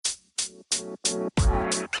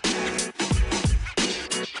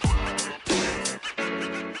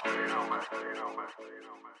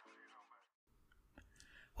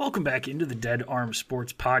Welcome back into the Dead Arm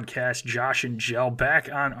Sports Podcast. Josh and Jell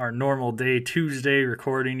back on our normal day, Tuesday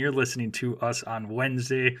recording. You're listening to us on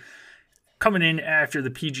Wednesday. Coming in after the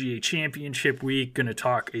PGA Championship week. Going to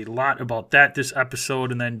talk a lot about that this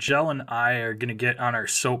episode. And then Jell and I are going to get on our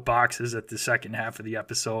soapboxes at the second half of the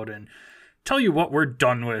episode and tell you what we're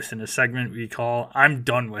done with in a segment we call I'm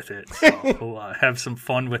Done With It. So we'll have some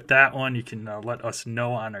fun with that one. You can let us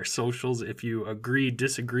know on our socials if you agree,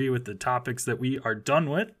 disagree with the topics that we are done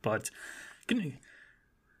with. But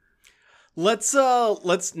let's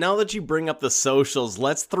now that you bring up the socials,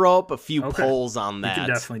 let's throw up a few polls on that. We can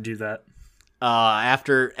definitely do that.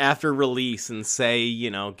 After release and say,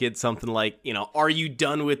 get something like, are you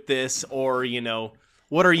done with this? Or,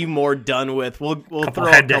 what are you more done with? We'll throw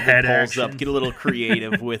a couple polls up, get a little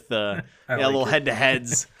creative with little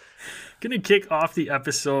head-to-heads. Going to kick off the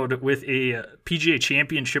episode with a PGA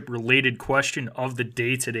Championship related question of the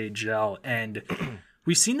day today, Jell. And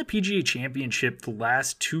we've seen the PGA Championship the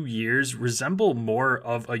last 2 years resemble more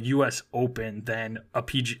of a U.S. Open than a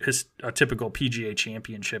typical PGA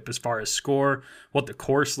Championship as far as score, what the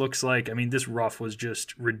course looks like. I mean, this rough was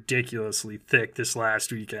just ridiculously thick this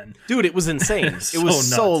last weekend. Dude, it was insane. It was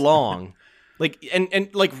so long. Like and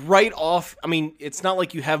like right off, I mean, it's not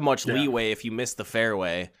like you have much leeway if you miss the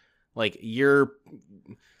fairway. Like you're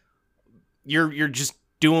just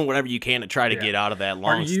doing whatever you can to try to get out of that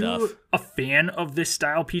long stuff. Are you a fan of this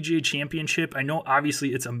style PGA Championship? I know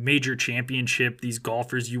obviously it's a major championship. These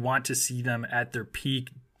golfers, you want to see them at their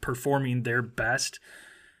peak, performing their best.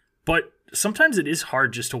 But sometimes it is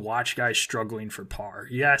hard just to watch guys struggling for par.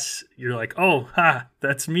 Yes, you're like,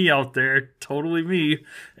 that's me out there. Totally me.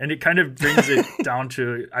 And it kind of brings it down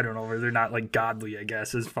to, I don't know, where they're not like godly, I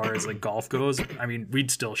guess, as far as like golf goes. I mean,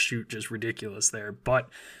 we'd still shoot just ridiculous there. But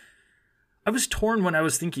I was torn when I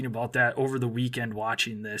was thinking about that over the weekend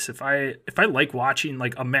watching this. If I like watching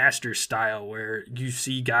like a Masters style where you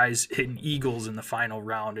see guys hitting eagles in the final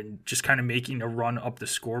round and just kind of making a run up the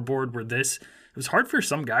scoreboard, where it was hard for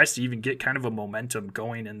some guys to even get kind of a momentum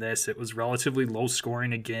going in this. It was relatively low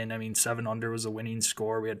scoring again. I mean, 7 under was a winning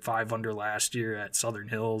score. We had 5 under last year at Southern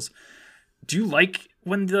Hills. Do you like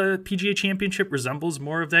when the PGA Championship resembles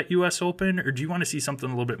more of that U.S. Open, or do you want to see something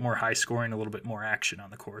a little bit more high scoring, a little bit more action on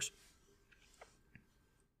the course?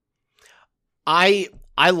 I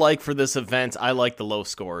like for this event, I like the low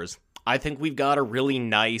scores. I think we've got a really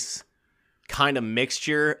nice kind of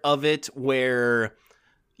mixture of it where,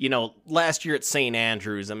 last year at St.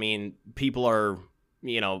 Andrews, I mean, people are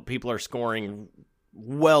scoring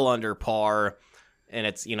well under par, and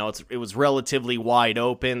it was relatively wide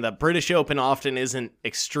open. The British Open often isn't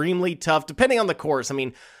extremely tough, depending on the course. I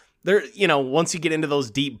mean, there, once you get into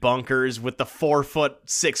those deep bunkers with the 4-foot,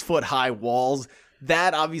 6-foot high walls,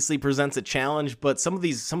 that obviously presents a challenge, but some of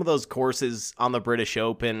those courses on the British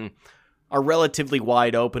Open are relatively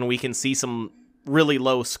wide open. We can see some really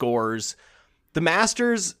low scores. The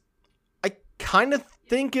Masters, I kind of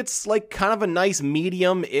think it's like kind of a nice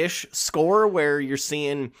medium-ish score where you're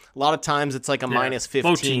seeing a lot of times it's like a minus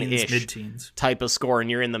 15-ish mid-teens type of score,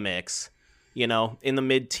 and you're in the mix. In the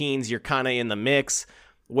mid-teens, you're kind of in the mix.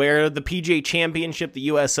 Where the PGA Championship, the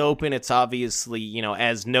U.S. Open, it's obviously,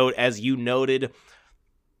 as you noted,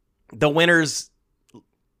 the winners,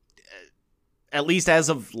 at least as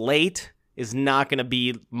of late, is not going to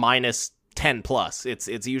be minus 10 plus. It's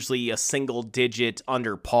usually a single digit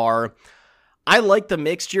under par. I like the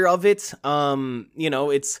mixture of it.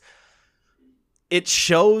 It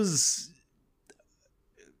shows,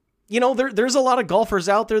 there's a lot of golfers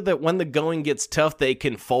out there that when the going gets tough, they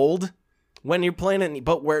can fold. When you're playing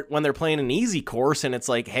when they're playing an easy course and it's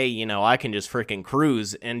like, hey, I can just freaking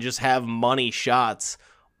cruise and just have money shots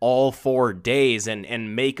all 4 days and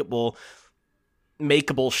makeable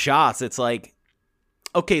shots. It's like,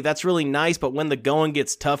 okay, that's really nice, but when the going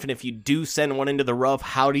gets tough and if you do send one into the rough,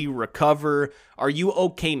 how do you recover? Are you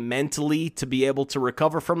okay mentally to be able to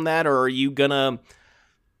recover from that? Or are you gonna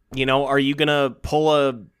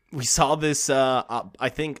pull we saw this, I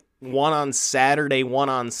think, one on Saturday, one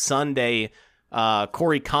on Sunday,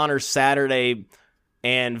 Corey Connors Saturday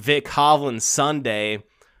and Vic Hovland Sunday,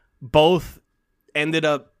 both ended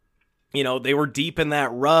up, they were deep in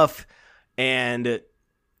that rough, and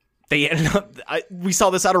they ended up, we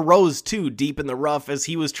saw this out of Rose too, deep in the rough as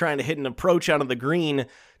he was trying to hit an approach onto the green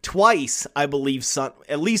twice, I believe,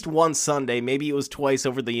 at least one Sunday, maybe it was twice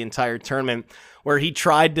over the entire tournament, where he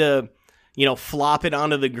tried to, flop it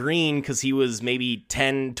onto the green because he was maybe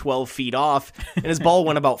 10, 12 feet off, and his ball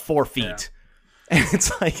went about 4 feet. And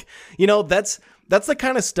it's like, that's the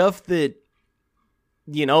kind of stuff that,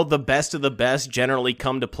 the best of the best generally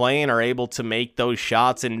come to play and are able to make those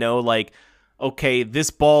shots and know, like, okay,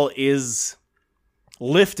 this ball is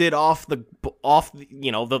lifted off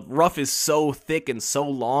the rough is so thick and so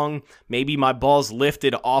long. Maybe my ball's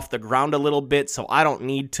lifted off the ground a little bit, so I don't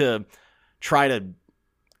need to try to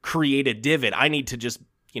create a divot. I need to just,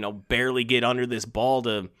 barely get under this ball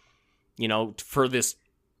to, for this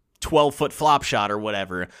 12-foot flop shot or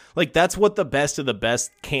whatever. Like, that's what the best of the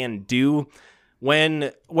best can do.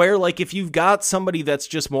 Where like, if you've got somebody that's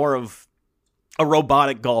just more of a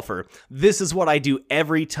robotic golfer, this is what I do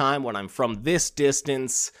every time when I'm from this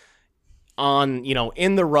distance on,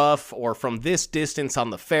 in the rough, or from this distance on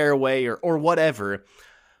the fairway, or whatever.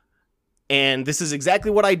 And this is exactly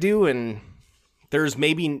what I do. And there's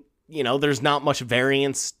maybe, there's not much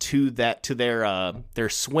variance to that, to their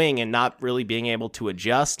swing, and not really being able to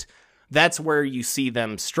adjust. That's where you see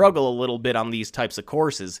them struggle a little bit on these types of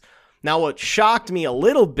courses. Now, what shocked me a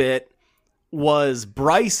little bit was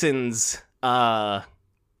Bryson's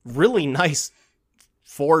really nice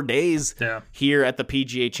 4 days here at the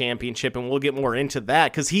PGA Championship, and we'll get more into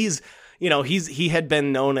that, because he had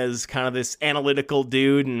been known as kind of this analytical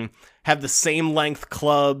dude and have the same length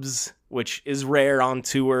clubs, which is rare on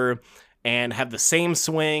tour, and have the same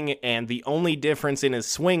swing, and the only difference in his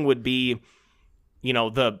swing would be,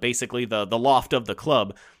 basically the loft of the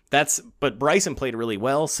club. But Bryson played really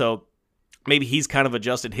well, so maybe he's kind of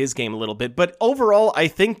adjusted his game a little bit. But overall, I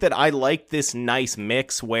think that I like this nice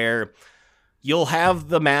mix where you'll have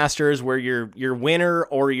the Masters where your winner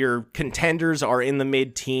or your contenders are in the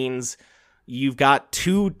mid-teens. You've got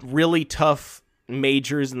two really tough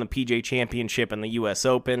majors in the PGA Championship and the US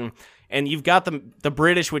Open. And you've got the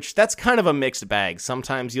British, which that's kind of a mixed bag.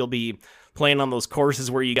 Sometimes you'll be playing on those courses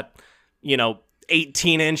where you got,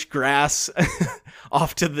 18-inch grass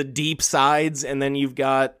off to the deep sides. And then you've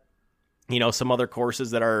got, some other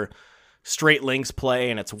courses that are straight links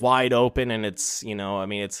play and it's wide open, and it's,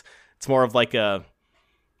 it's more of like a,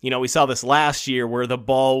 we saw this last year where the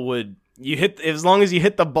ball would, as long as you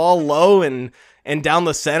hit the ball low and down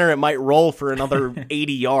the center, it might roll for another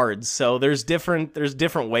 80 yards. So there's different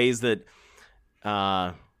ways that,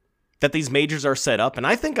 that these majors are set up, and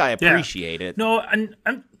I think I appreciate it. No,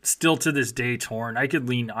 I'm still to this day torn. I could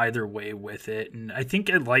lean either way with it, and I think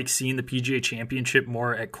I like seeing the PGA Championship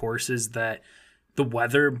more at courses that the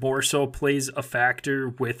weather more so plays a factor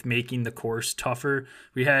with making the course tougher.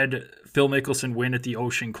 We had Phil Mickelson win at the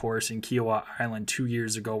Ocean course in Kiowa Island 2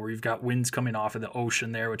 years ago, where you've got winds coming off of the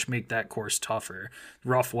ocean there, which make that course tougher.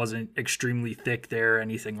 Rough wasn't extremely thick there or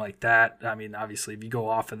anything like that. I mean, obviously, if you go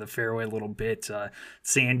off of the fairway a little bit,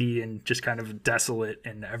 sandy and just kind of desolate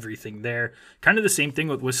and everything there. Kind of the same thing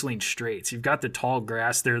with Whistling Straits. You've got the tall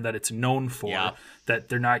grass there that it's known for, that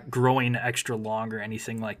they're not growing extra long or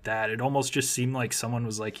anything like that. It almost just seemed like someone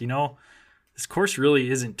was like, this course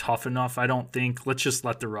really isn't tough enough, I don't think. Let's just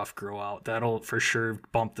let the rough grow out. That'll for sure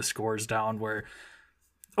bump the scores down, where,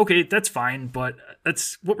 okay, that's fine, but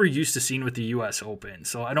that's what we're used to seeing with the U.S. Open.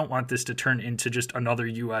 So I don't want this to turn into just another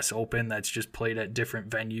U.S. Open that's just played at different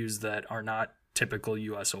venues that are not typical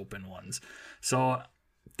U.S. Open ones. So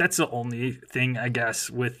that's the only thing, I guess,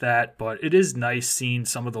 with that. But it is nice seeing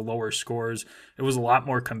some of the lower scores. It was a lot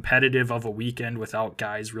more competitive of a weekend without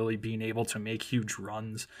guys really being able to make huge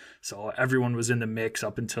runs. So everyone was in the mix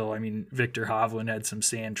up until, Victor Hovland had some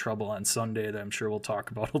sand trouble on Sunday that I'm sure we'll talk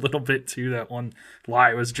about a little bit too. That one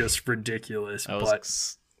lie was just ridiculous. But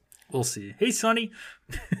we'll see. Hey, Sonny.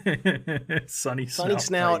 Sunny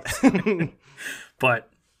Snout. But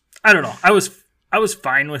I don't know. I was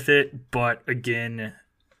fine with it, but again,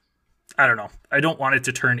 I don't know. I don't want it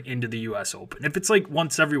to turn into the U.S. Open. If it's like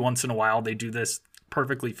every once in a while they do this,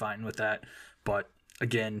 perfectly fine with that. But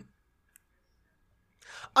again,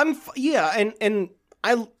 and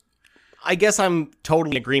I guess I'm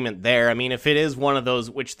totally in agreement there. I mean, if it is one of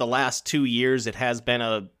those, which the last 2 years it has been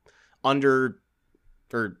I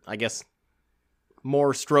guess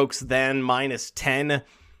more strokes than -10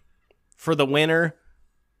 for the winner.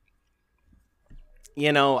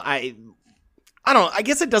 I don't know. I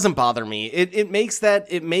guess it doesn't bother me. It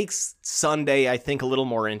makes Sunday, I think, a little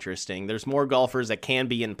more interesting. There's more golfers that can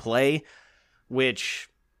be in play, which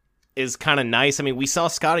is kind of nice. I mean, we saw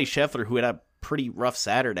Scotty Scheffler, who had a pretty rough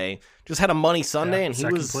Saturday, just had a money Sunday, and he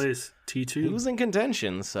was second place, T2. He was in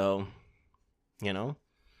contention, so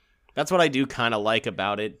that's what I do kind of like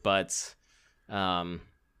about it. But no,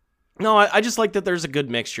 I just like that there's a good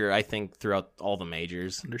mixture, I think, throughout all the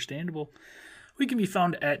majors. Understandable. We can be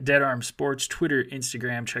found at Dead Arm Sports, Twitter,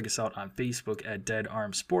 Instagram. Check us out on Facebook at Dead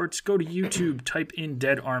Arm Sports. Go to YouTube, type in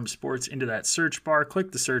Dead Arm Sports into that search bar,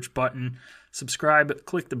 click the search button, subscribe,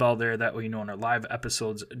 click the bell there. That way you know when our live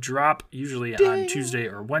episodes drop, usually on Tuesday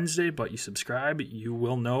or Wednesday, but you subscribe, you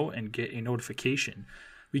will know and get a notification.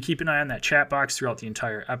 We keep an eye on that chat box throughout the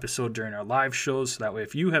entire episode during our live shows, so that way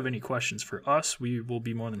if you have any questions for us, we will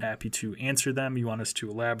be more than happy to answer them. You want us to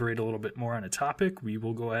elaborate a little bit more on a topic, we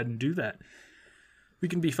will go ahead and do that. We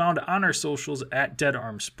can be found on our socials at Dead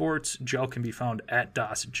Arm Sports. Gel can be found at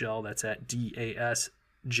DasGel, that's at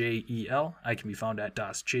DasJel. I can be found at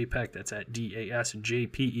DasJPEC, that's at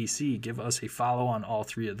DasJPEC. Give us a follow on all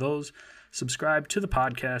three of those. Subscribe to the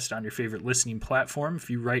podcast on your favorite listening platform. If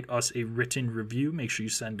you write us a written review, make sure you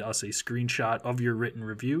send us a screenshot of your written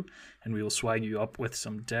review, and we will swag you up with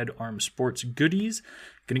some Dead Arm Sports goodies.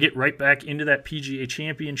 Going to get right back into that PGA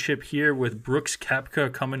Championship here with Brooks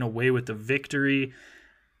Koepka coming away with the victory.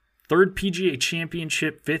 Third PGA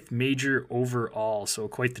Championship, fifth major overall. So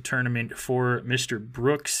quite the tournament for Mr.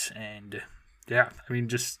 Brooks. And yeah, I mean,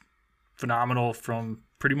 just phenomenal from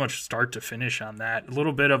pretty much start to finish on that. A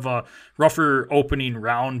little bit of a rougher opening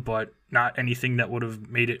round, but not anything that would have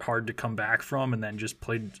made it hard to come back from, and then just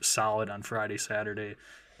played solid on Friday, Saturday,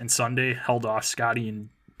 and Sunday. Held off Scotty and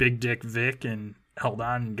Big Dick Vic and held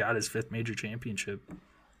on and got his fifth major championship.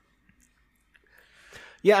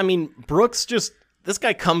 Yeah, I mean, Brooks just, this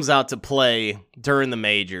guy comes out to play during the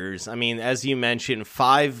majors. I mean, as you mentioned,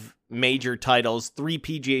 5 major titles, 3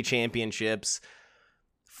 PGA championships,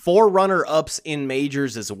 4 runner-ups in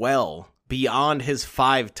majors as well, beyond his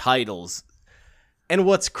 5 titles. And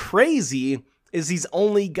what's crazy is he's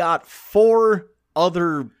only got 4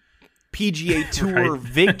 other PGA Tour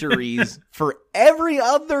victories for every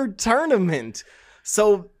other tournament.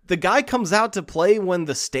 So the guy comes out to play when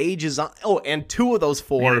the stage is on. Oh, and 2 of those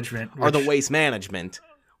 4 are the Waste Management,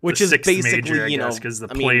 which is basically, major, you know, because the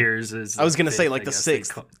players is. I was going to say like the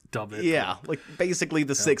 6th. Dub it, yeah, like basically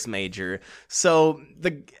the 6th major. So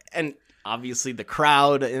and obviously the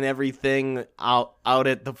crowd and everything out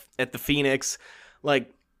at the Phoenix,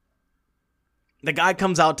 like the guy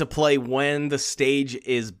comes out to play when the stage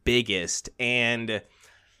is biggest, and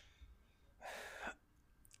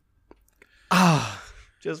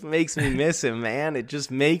just makes me miss him, man. It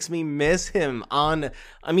just makes me miss him I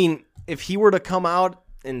mean, if he were to come out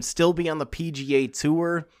and still be on the PGA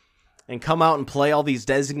Tour and come out and play all these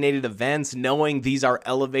designated events, knowing these are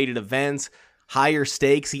elevated events, higher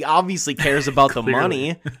stakes, he obviously cares about the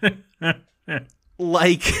money.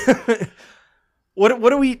 Like, what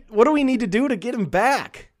do we need to do to get him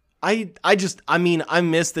back? I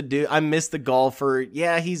miss the dude. I miss the golfer.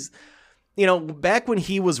 Yeah, he's, you know, back when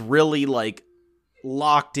he was really like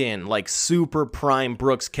locked in, like super prime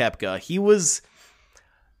Brooks Koepka, he was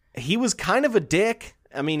kind of a dick.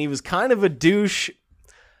 I mean, he was kind of a douche,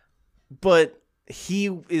 but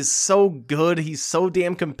he is so good. He's so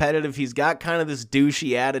damn competitive. He's got kind of this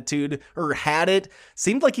douchey attitude, or had it.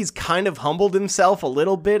 Seemed like he's kind of humbled himself a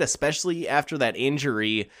little bit, especially after that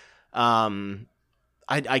injury. I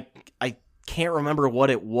can't remember what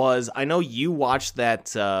it was. I know you watched that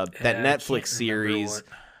Netflix series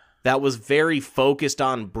that was very focused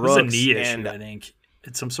on Brooks. It was a knee issue, I think.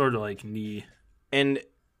 It's some sort of like knee.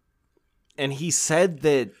 And he said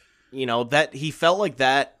that, you know, that he felt like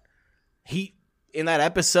that in that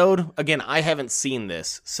episode, again, I haven't seen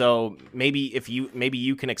this, so maybe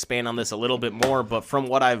you can expand on this a little bit more, but from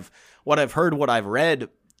what I've heard, what I've read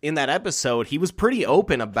in that episode, he was pretty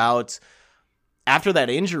open about, after that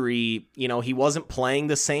injury, you know, he wasn't playing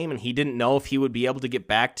the same, and he didn't know if he would be able to get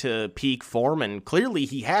back to peak form, and clearly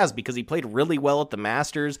he has, because he played really well at the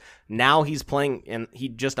Masters. Now he's playing, and he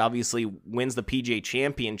just obviously wins the PGA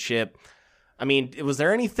Championship. I mean, was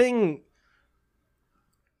there any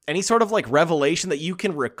sort of like revelation that you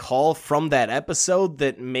can recall from that episode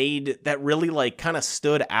that really like kind of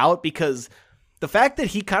stood out? Because the fact that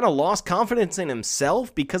he kind of lost confidence in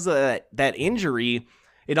himself because of that injury,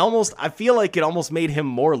 I feel like it almost made him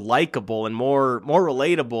more likable and more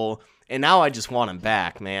relatable. And now I just want him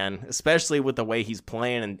back, man, especially with the way he's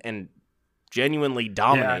playing and genuinely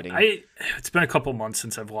dominating. Yeah, it's been a couple months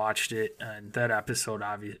since I've watched it, and that episode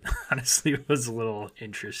honestly was a little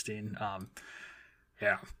interesting.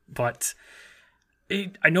 Yeah, but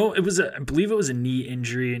I believe it was a knee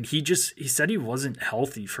injury, and he said he wasn't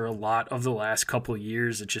healthy for a lot of the last couple of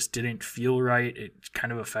years. It just didn't feel right. It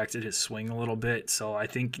kind of affected his swing a little bit. So I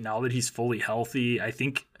think now that he's fully healthy, I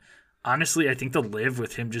think the live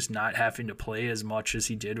with him just not having to play as much as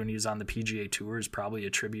he did when he was on the PGA Tour is probably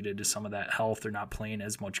attributed to some of that health or not playing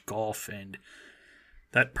as much golf. And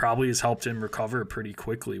that probably has helped him recover pretty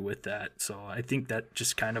quickly with that. So I think that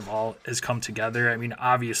just kind of all has come together. I mean,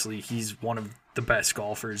 obviously he's one of the best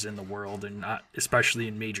golfers in the world, and not, especially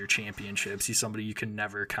in major championships. He's somebody you can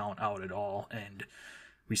never count out at all, and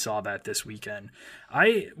we saw that this weekend.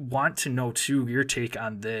 I want to know, too, your take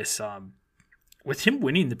on this. With him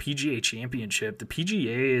winning the PGA Championship, the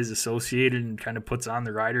PGA is associated and kind of puts on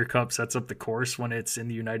the Ryder Cup, sets up the course when it's in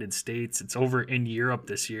the United States. It's over in Europe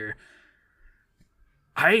this year.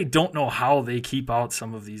 I don't know how they keep out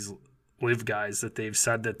some of these live guys that they've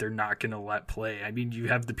said that they're not going to let play. I mean, you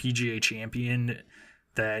have the PGA champion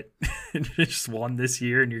that just won this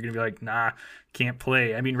year, and you're going to be like, nah, can't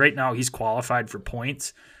play. I mean, right now he's qualified for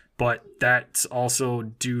points, but that's also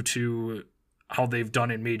due to how they've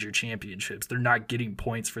done in major championships. They're not getting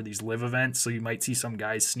points for these live events, so you might see some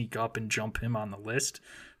guys sneak up and jump him on the list.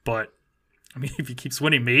 But I mean, if he keeps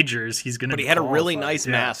winning majors, he's going to be But he had qualified. a really nice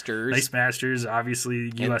Masters. Nice Masters.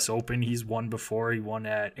 Obviously, U.S. Open, he's won before. He won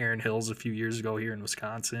at Erin Hills a few years ago here in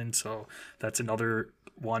Wisconsin. So that's another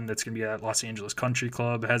one that's going to be at Los Angeles Country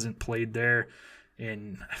Club. Hasn't played there.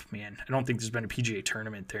 And, man, I don't think there's been a PGA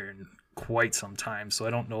tournament there in quite some time. So I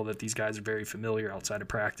don't know that these guys are very familiar outside of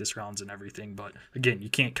practice rounds and everything. But, again, you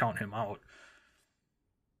can't count him out.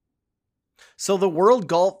 So the World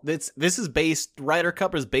Golf, this is based, Ryder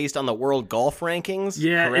Cup is based on the World Golf rankings,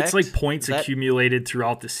 Yeah, correct? it's like points accumulated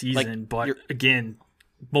throughout the season. But again,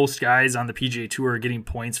 most guys on the PGA Tour are getting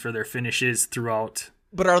points for their finishes throughout.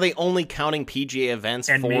 But are they only counting PGA events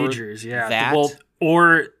and for majors? Yeah, that? well,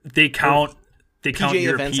 or they count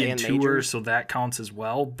PGA events European and Tour, majors? so that counts as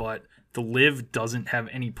well. But the Live doesn't have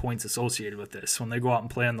any points associated with this. When they go out and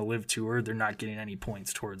play on the Live Tour, they're not getting any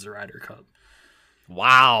points towards the Ryder Cup.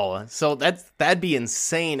 Wow. So that'd be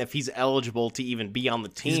insane if he's eligible to even be on the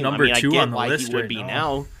team. He's number 2 I get on the why list he would right be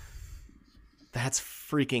now. That's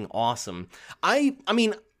freaking awesome. I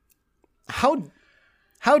mean, how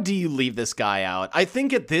do you leave this guy out? I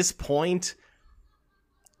think at this point,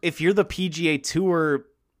 if you're the PGA Tour,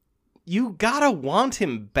 you gotta want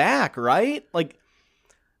him back, right? Like,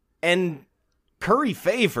 and curry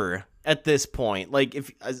favor at this point. Like,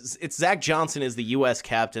 if it's Zach Johnson is the U.S.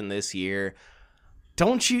 captain this year,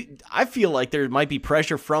 don't you? I feel like there might be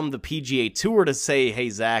pressure from the PGA Tour to say, "Hey,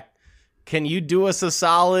 Zach, can you do us a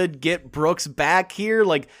solid? Get Brooks back here,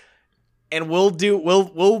 like, and we'll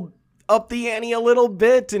up the ante a little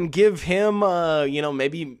bit and give him,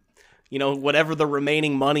 maybe, whatever the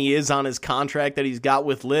remaining money is on his contract that he's got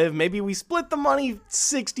with Liv. Maybe we split the money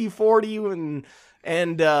 60-40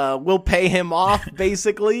 and we'll pay him off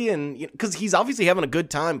basically, and because he's obviously having a good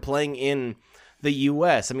time playing in the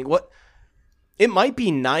U.S. I mean, it might be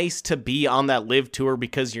nice to be on that Live Tour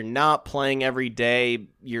because you're not playing every day,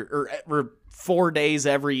 or 4 days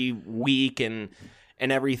every week and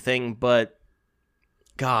everything. But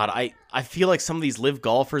God, I feel like some of these Live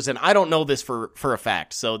golfers, and I don't know this for a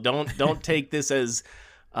fact, so don't take this as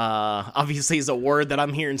obviously as a word that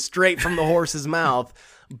I'm hearing straight from the horse's mouth.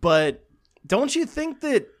 But don't you think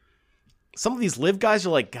that some of these Live guys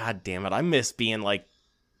are like, God damn it, I miss being like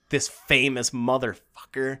this famous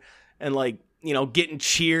motherfucker and like, getting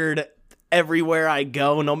cheered everywhere I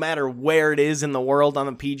go, no matter where it is in the world on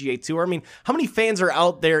the PGA Tour. I mean, how many fans are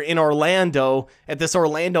out there in Orlando at this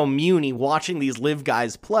Orlando Muni watching these Live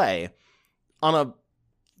guys play on a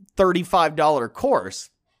 $35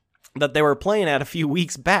 course that they were playing at a few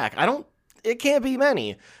weeks back? It can't be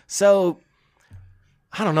many. So,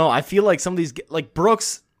 I don't know. I feel like some of these, like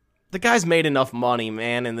Brooks, the guy's made enough money,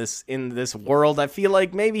 man, in this world. I feel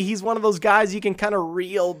like maybe he's one of those guys you can kind of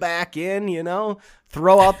reel back in,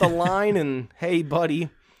 throw out the line and, hey, buddy,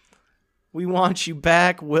 we want you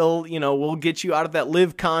back. We'll get you out of that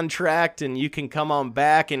Live contract and you can come on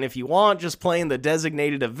back. And if you want, just play in the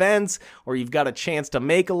designated events or you've got a chance to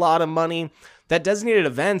make a lot of money. That designated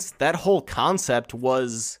events, that whole concept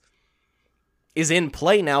is in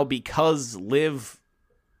play now because Live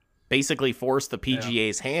basically forced the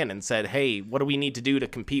PGA's hand and said, hey, what do we need to do to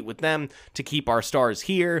compete with them to keep our stars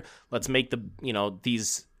here? Let's make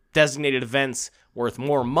these designated events worth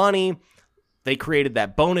more money. They created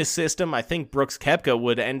that bonus system. I think Brooks Koepka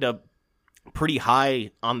would end up pretty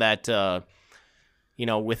high on that,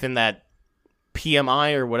 within that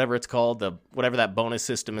PMI or whatever it's called, whatever that bonus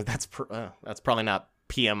system is. That's probably not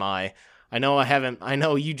PMI. I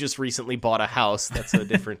know you just recently bought a house. That's a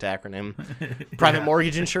different acronym. Private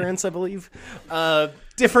mortgage insurance, I believe.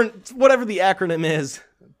 Different, whatever the acronym is.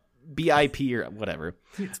 BIP or whatever.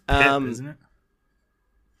 It's PIP, isn't it?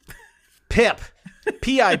 PIP.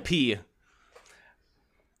 PIP.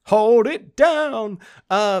 Hold it down.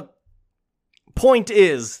 Point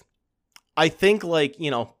is, I think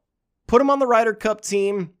put him on the Ryder Cup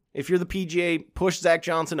team. If you're the PGA, push Zach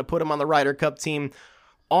Johnson to put him on the Ryder Cup team.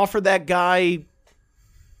 Offer that guy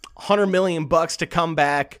 $100 million to come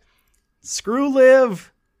back. Screw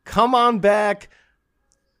Liv. Come on back.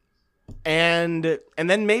 And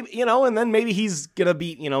then maybe he's gonna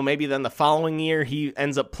be, maybe then the following year he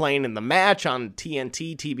ends up playing in the match on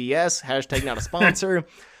TNT, TBS, hashtag not a sponsor.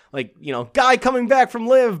 Guy coming back from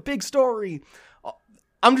Liv, big story.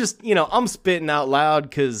 I'm just, I'm spitting out loud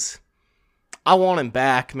because I want him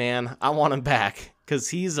back, man. I want him back because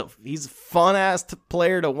he's a fun-ass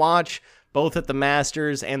player to watch, both at the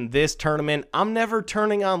Masters and this tournament. I'm never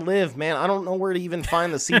turning on Liv, man. I don't know where to even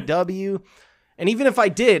find the CW. And even if I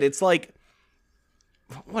did, it's like,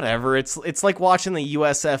 whatever. It's like watching the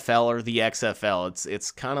USFL or the XFL.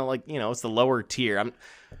 It's kind of like, it's the lower tier.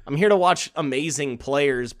 I'm here to watch amazing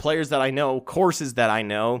players that I know, courses that I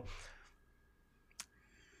know.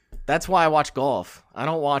 That's why I watch golf. I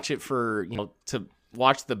don't watch it for, to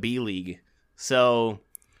watch the B League. So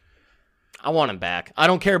I want him back. I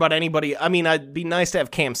don't care about anybody. I mean, it'd be nice to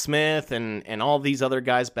have Cam Smith and all these other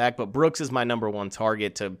guys back, but Brooks is my number one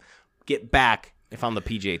target to get back if I'm the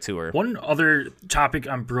PGA Tour. One other topic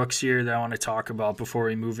on Brooks here that I want to talk about before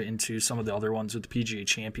we move into some of the other ones with the PGA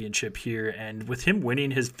Championship here, and with him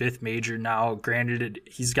winning his 5th major now, granted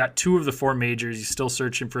he's got 2 of the 4 majors, he's still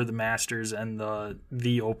searching for the Masters and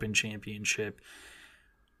the Open Championship.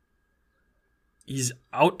 He's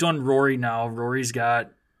outdone Rory now. Rory's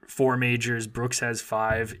got 4 majors. Brooks has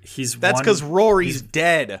 5. That's because Rory's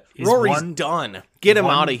dead. Rory's done. Get him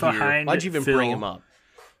out of here. Why'd you even bring him up?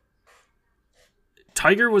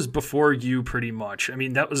 Tiger was before you pretty much. I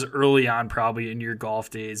mean, that was early on probably in your golf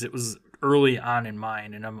days. It was early on in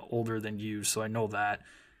mine, and I'm older than you, so I know that.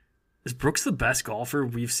 Is Brooks the best golfer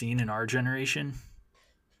we've seen in our generation?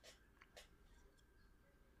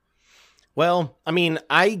 Well, I mean,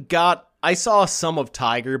 I saw some of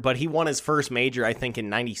Tiger, but he won his first major, I think, in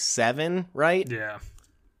 97, right? Yeah.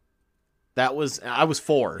 I was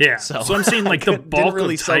 4. Yeah. So I'm saying the bulk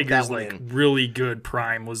really of Tiger's really good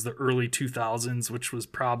prime was the early 2000s, which was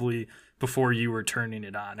probably before you were turning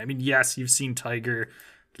it on. I mean, yes, you've seen Tiger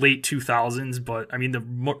late 2000s, but I mean, the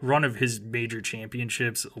run of his major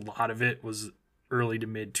championships, a lot of it was early to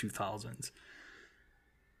mid 2000s.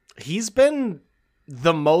 He's been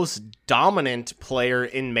the most dominant player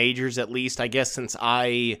in majors, at least, I guess, since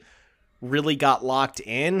I really got locked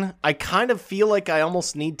in. I kind of feel like I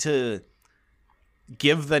almost need to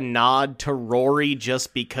give the nod to Rory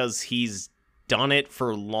just because he's done it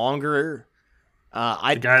for longer. The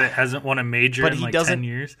guy that hasn't won a major in 10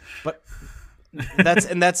 years. But that's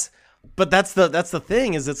the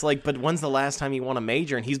thing is it's like, but when's the last time he won a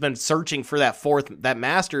major? And he's been searching for that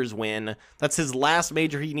Masters win. That's his last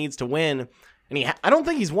major he needs to win. And I don't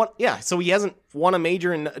think he's won. Yeah. So he hasn't won a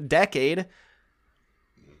major in a decade.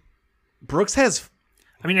 Brooks has.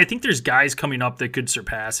 I mean, I think there's guys coming up that could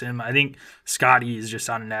surpass him. I think Scotty is just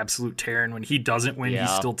on an absolute tear, and when he doesn't win,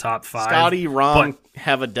 he's still top 5. Scotty, Rom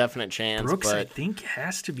have a definite chance. Brooks, I think,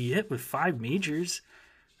 has to be it with 5 majors,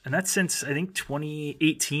 and that's since I think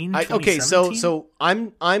 2018. Okay, so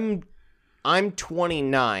I'm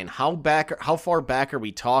 29. How far back are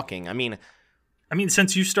we talking? I mean,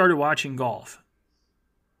 since you started watching golf.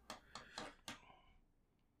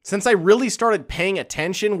 Since I really started paying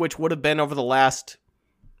attention, which would have been over the last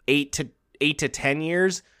 8 to 10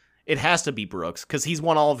 years, it has to be Brooks because he's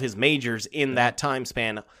won all of his majors in that time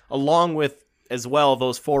span, along with as well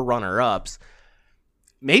those 4 runner-ups.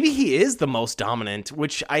 Maybe he is the most dominant,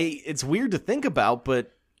 which it's weird to think about,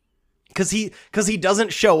 but because he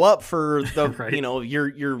doesn't show up for the right.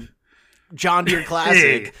 Your John Deere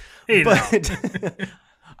Classic, hey but.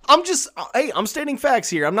 I'm stating facts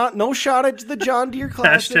here. I'm no shot at the John Deere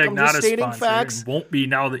Classic. Hashtag I'm not just a stating sponsor. facts. It won't be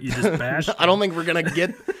now that you just bashed. I don't think we're gonna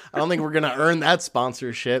earn that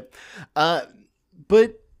sponsorship.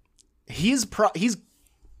 But he's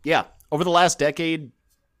over the last decade,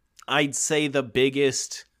 I'd say the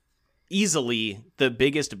best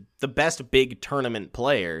big tournament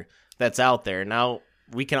player that's out there. Now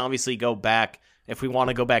we can obviously go back. If we want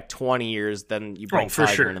to go back 20 years, then you bring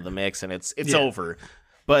Tiger into the mix, and it's over.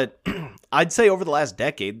 But I'd say over the last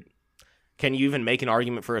decade, can you even make an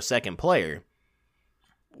argument for a second player?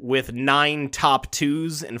 With 9 top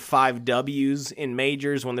 2s and 5 Ws in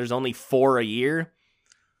majors when there's only 4 a year,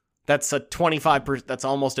 that's a 25%. That's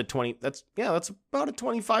almost a 20. That's about a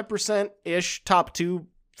 25%-ish top 2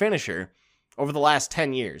 finisher over the last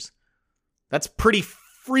 10 years. That's pretty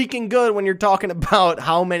freaking good when you're talking about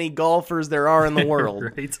how many golfers there are in the world.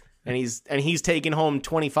 Right. And he's taken home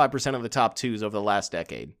 25% of the top 2s over the last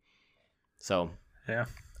decade. So, yeah.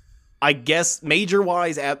 I guess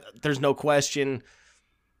major-wise, there's no question.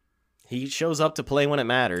 He shows up to play when it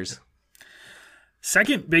matters.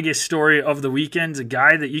 Second biggest story of the weekend is a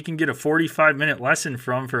guy that you can get a 45-minute lesson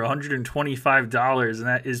from for $125, and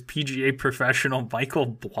that is PGA professional Michael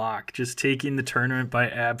Block, just taking the tournament by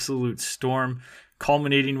absolute storm,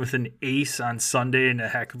 culminating with an ace on Sunday and a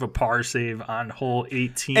heck of a par save on hole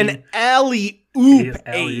 18. An alley-oop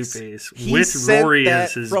ace. With Rory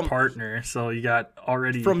as his partner, so you got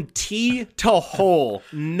already... From tee to hole,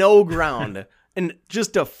 no ground, and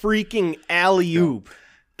just a freaking alley-oop.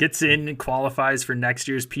 Gets in and qualifies for next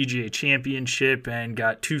year's PGA Championship and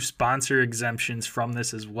got 2 sponsor exemptions from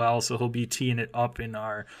this as well. So he'll be teeing it up in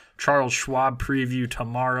our Charles Schwab preview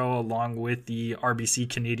tomorrow, along with the RBC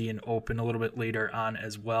Canadian Open a little bit later on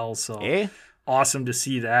as well. So awesome to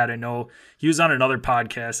see that. I know he was on another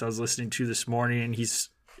podcast I was listening to this morning, and he's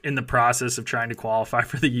in the process of trying to qualify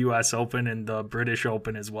for the U.S. Open and the British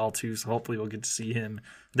Open as well, too. So hopefully we'll get to see him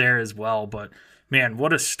there as well. But, man,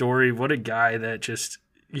 what a story. What a guy that just...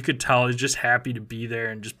 You could tell he's just happy to be there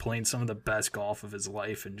and just playing some of the best golf of his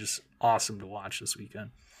life, and just awesome to watch this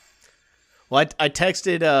weekend. Well, I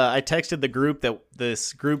texted the group,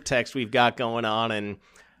 this group text we've got going on, and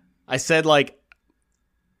I said, like,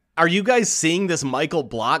 are you guys seeing this Michael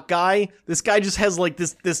Block guy? This guy just has like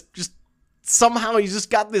this just somehow he's just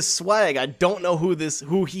got this swag. I don't know who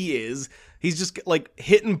he is. He's just like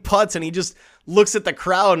hitting putts, and he just looks at the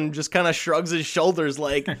crowd and just kind of shrugs his shoulders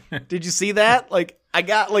like, did you see that? Like, I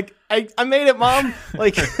made it, Mom.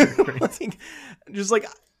 Like, just like,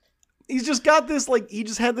 he's just got this, like, he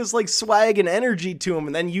just had this like swag and energy to him.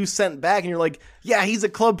 And then you sent back and you're like, yeah, he's a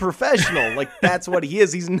club professional. Like, that's what he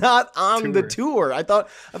is. He's not on the tour. I thought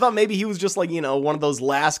maybe he was just like, you know, one of those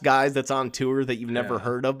last guys that's on tour that you've never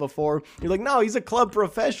heard of before. You're like, no, he's a club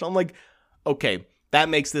professional. I'm like, okay, that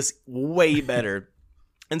makes this way better.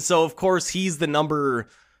 And so, of course, he's the number.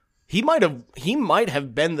 He might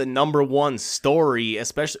have been the number one story,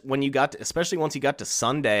 especially once you got to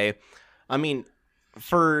Sunday. I mean,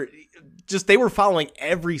 they were following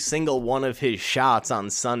every single one of his shots on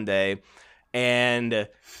Sunday, and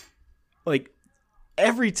like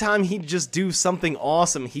every time he'd just do something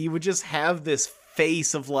awesome, he would just have this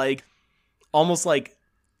face of like almost like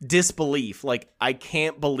disbelief. Like, I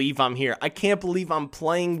can't believe I'm here. I can't believe I'm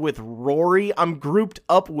playing with Rory. I'm grouped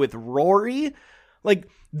up with Rory. Like,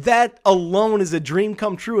 that alone is a dream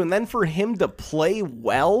come true. And then for him to play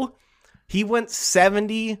well, he went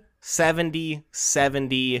 70, 70,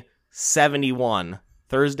 70, 71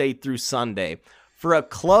 Thursday through Sunday. For a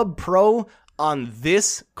club pro on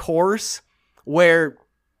this course where,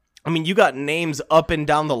 I mean, you got names up and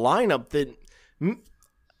down the lineup that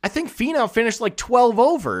I think Finau finished like 12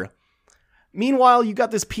 over. Meanwhile, you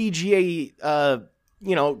got this PGA,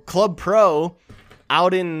 club pro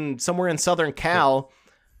out in somewhere in Southern Cal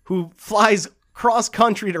who flies cross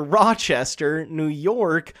country to Rochester, New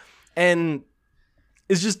York, and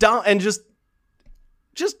is just down and just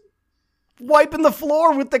wiping the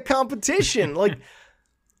floor with the competition. Like,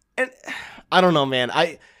 and I don't know, man.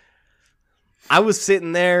 I was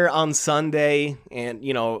sitting there on Sunday, and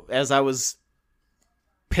you know, as I was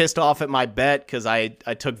pissed off at my bet because I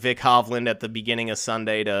took Vic Hovland at the beginning of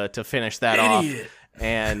Sunday to finish that off,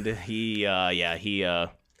 and he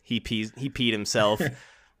peed himself.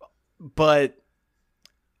 But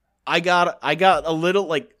I got a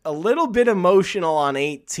little bit emotional on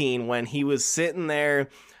 18 when he was sitting there,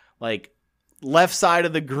 like left side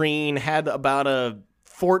of the green, had about a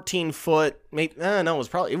 14-foot, maybe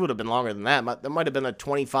it would have been longer than that. That might have been a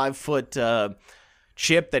 25-foot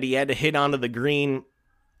chip that he had to hit onto the green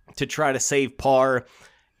to try to save par,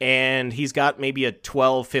 and he's got maybe a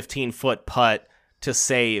 15-foot putt to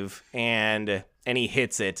save, and he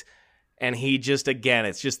hits it. And he just, again,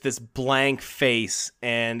 it's just this blank face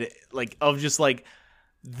and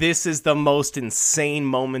this is the most insane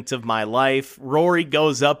moment of my life. Rory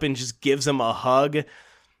goes up and just gives him a hug.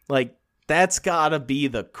 Like, that's gotta be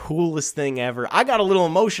the coolest thing ever. I got a little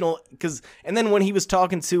emotional and then when he was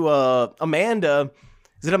talking to Amanda,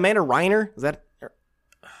 is it Amanda Reiner? Is that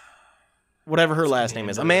whatever her last name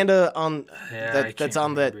is? Amanda that's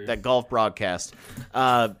on that golf broadcast.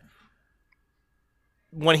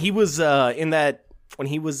 When he was in that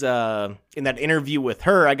interview with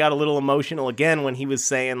her, I got a little emotional again when he was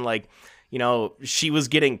saying, like, you know, she was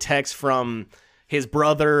getting texts from his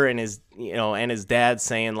brother and his dad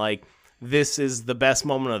saying, like, this is the best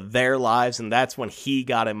moment of their lives, and that's when he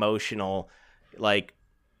got emotional, like,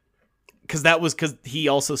 because he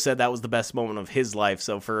also said that was the best moment of his life.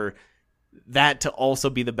 So for that to also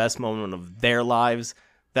be the best moment of their lives,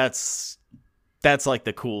 that's like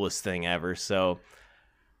the coolest thing ever. So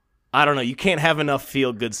I don't know. You can't have enough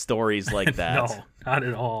feel-good stories like that. No, not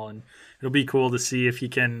at all. And it'll be cool to see if he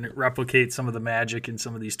can replicate some of the magic in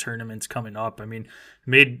some of these tournaments coming up. I mean,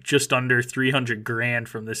 made just under $300,000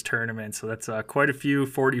 from this tournament, so that's quite a few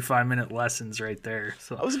 45-minute lessons right there.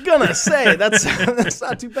 So I was gonna say that's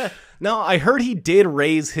not too bad. No, I heard he did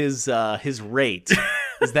raise his rate.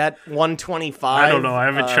 Is that 125? I don't know. I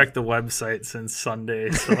haven't checked the website since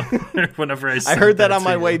Sunday, so whenever I heard that on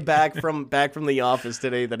my way back from the office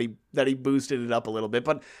today that he boosted it up a little bit.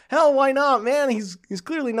 But hell, why not, man? He's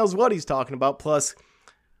clearly knows what he's talking about. Plus,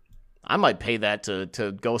 I might pay that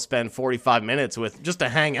to go spend 45 minutes with just to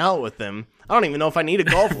hang out with him. I don't even know if I need a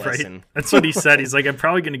golf lesson. That's what he said. He's like, I'm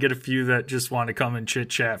probably going to get a few that just want to come and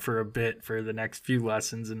chit chat for a bit for the next few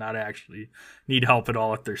lessons and not actually need help at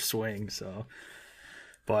all at their swing. So.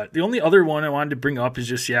 But the only other one I wanted to bring up is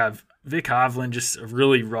just, Vic Hovland, just a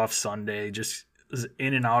really rough Sunday, just was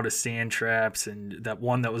in and out of sand traps, and that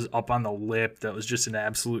one that was up on the lip, that was just an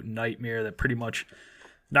absolute nightmare that pretty much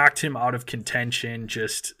knocked him out of contention.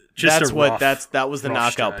 That was the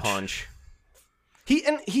knockout punch.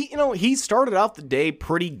 He started off the day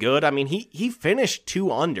pretty good. I mean, he finished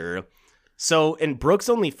 2 under. So, and Brooks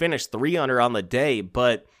only finished 3 under on the day,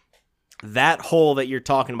 but that hole that you're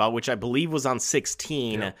talking about, which I believe was on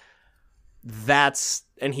 16,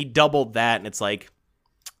 and he doubled that, and it's like,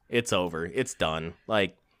 it's over. It's done.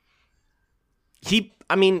 Like,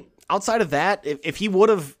 outside of that, if he would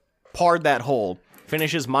have parred that hole,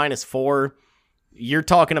 finishes -4, you're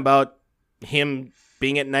talking about him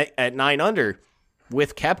being at 9 under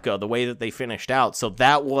with Koepka, the way that they finished out. So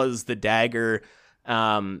that was the dagger.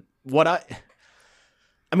 I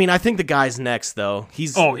think the guy's next, though.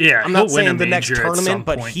 I'm not saying the next tournament,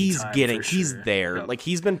 but he's there. Yep. Like,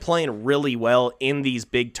 he's been playing really well in these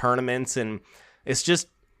big tournaments, and it's just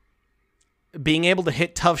being able to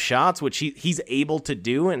hit tough shots, which he's able to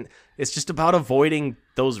do, and it's just about avoiding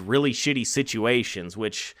those really shitty situations,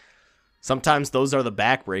 which sometimes those are the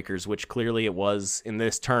backbreakers, which clearly it was in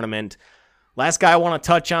this tournament. Last guy I want to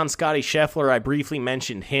touch on, Scotty Scheffler. I briefly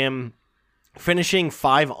mentioned him finishing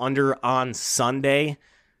 5 under on Sunday.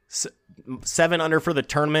 7 under for the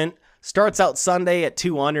tournament. Starts out Sunday at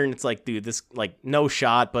 2 under, and it's like, dude, this, like, no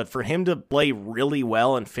shot. But for him to play really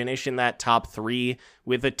well and finish in that top 3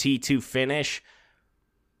 with a T2 finish,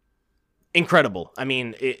 incredible. I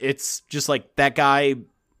mean, it's just like that guy.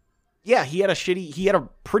 Yeah, he had a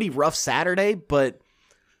pretty rough Saturday, but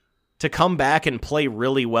to come back and play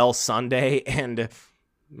really well Sunday and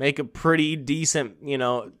make a pretty decent,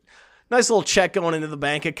 nice little check going into the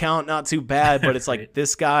bank account, not too bad, but it's like right.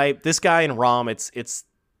 this guy and Rahm, it's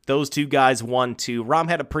those two guys 1-2. Rahm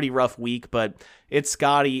had a pretty rough week, but it's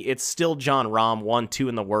still Jon Rahm 1-2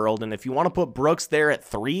 in the world. And if you want to put Brooks there at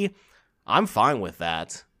 3, I'm fine with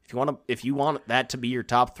that. If you want that to be your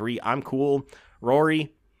top 3, I'm cool.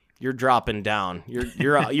 Rory, you're dropping down.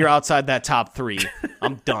 You're outside that top 3.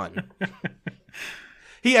 I'm done.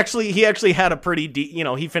 He actually had a pretty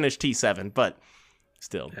he finished T7, but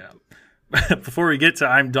still. Yeah. Before we get to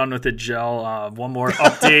I'm done with it, Gel, one more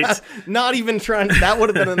update. Not even trying. That would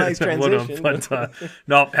have been a nice transition.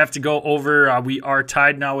 No, have to go over. We are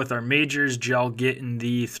tied now with our majors. Gel getting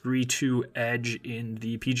the 3-2 edge in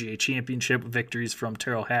the PGA Championship with victories from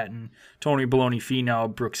Terrell Hatton, Tony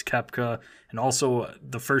Baloney-Finau, Brooks Koepka, and also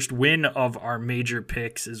the first win of our major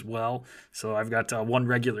picks as well. So I've got one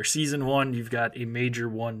regular season one. You've got a major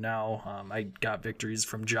one now. I got victories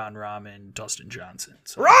from Jon Rahm and Dustin Johnson.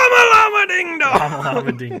 So. Rama ding dong.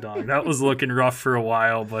 Rama ding dong. That was looking rough for a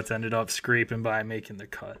while, but ended up scraping by making the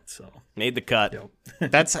cut. So made the cut. Yep.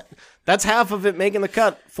 That's half of it making the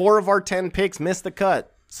cut. 4 of our 10 picks missed the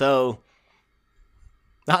cut. So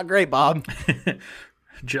not great, Bob.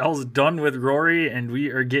 Gel's done with Rory, and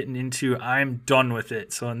we are getting into I'm done with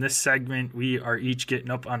it. So in this segment, we are each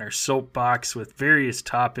getting up on our soapbox with various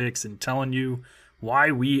topics and telling you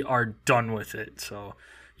why we are done with it. So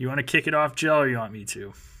you want to kick it off, Gel, or you want me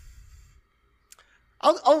to?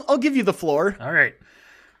 I'll give you the floor. All right.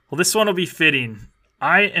 Well, this one will be fitting.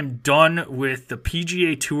 I am done with the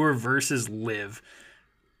PGA Tour versus LIV.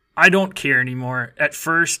 I don't care anymore. At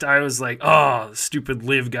first, I was like, oh, stupid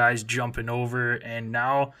LIV guys jumping over. And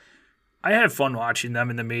now I have fun watching them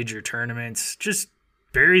in the major tournaments. Just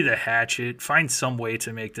bury the hatchet. Find some way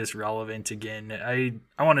to make this relevant again. I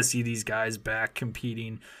want to see these guys back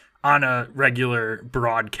competing on a regular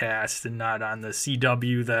broadcast and not on the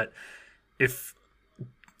CW that if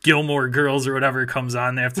Gilmore Girls or whatever comes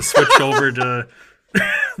on, they have to switch over to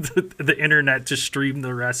the internet to stream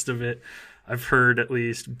the rest of it. I've heard at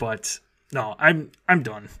least, but no, I'm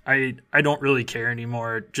done. I don't really care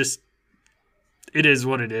anymore. Just it is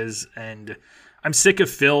what it is, and I'm sick of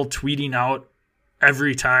Phil tweeting out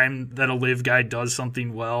every time that a live guy does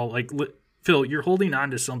something well. Like, Phil, you're holding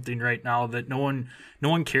on to something right now that no one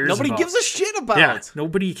cares about. Nobody gives a shit about. Yeah,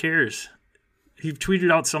 nobody cares. He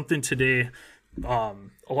tweeted out something today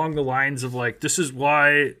along the lines of, like, this is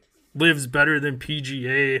why live's better than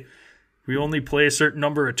PGA. We only play a certain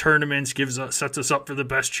number of tournaments, sets us up for the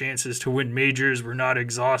best chances to win majors. We're not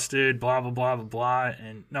exhausted, blah, blah, blah, blah, blah.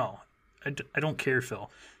 And no, I don't care, Phil.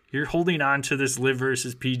 You're holding on to this live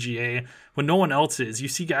versus PGA when no one else is. You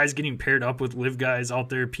see guys getting paired up with live guys out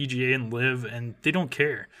there, PGA and live, and they don't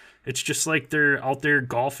care. It's just like they're out there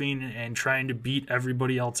golfing and trying to beat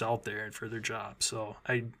everybody else out there for their job. So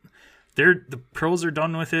the pros are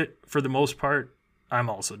done with it for the most part. I'm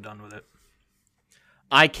also done with it.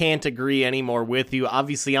 I can't agree anymore with you.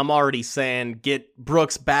 Obviously, I'm already saying get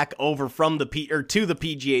Brooks back over from to the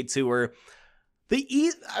PGA Tour.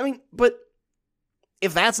 But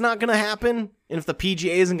if that's not going to happen, and if the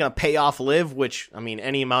PGA isn't going to pay off live, which, I mean,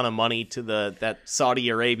 any amount of money to that Saudi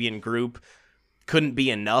Arabian group couldn't be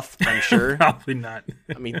enough, I'm sure. Probably not.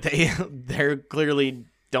 I mean, they clearly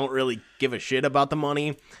don't really give a shit about the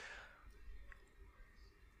money.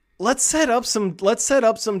 Let's set up some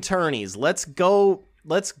tourneys. Let's go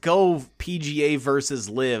PGA versus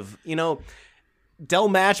live. You know, Dell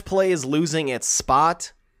Match Play is losing its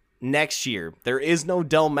spot next year. There is no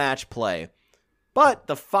Dell Match Play. But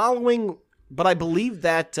I believe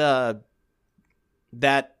that the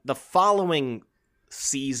following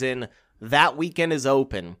season, that weekend is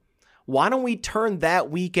open. Why don't we turn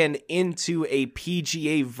that weekend into a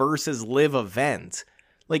PGA versus live event?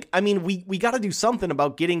 Like, I mean, we got to do something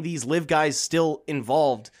about getting these live guys still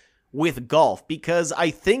involved with golf, because I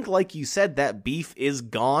think, like you said, that beef is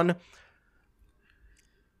gone.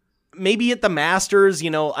 Maybe at the Masters, you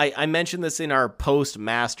know, I mentioned this in our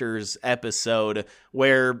post-Masters episode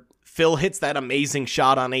where Phil hits that amazing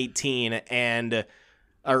shot on 18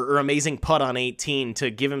 or amazing putt on 18 to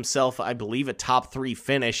give himself, I believe, a top 3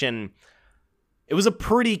 finish, and it was a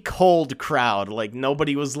pretty cold crowd. Like,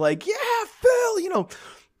 nobody was like, yeah, Phil, you know,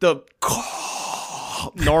 the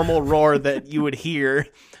normal roar that you would hear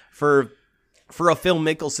for a Phil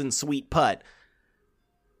Mickelson sweet putt.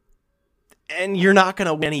 And you're not going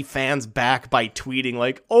to win any fans back by tweeting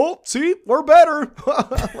like, oh, see, we're better.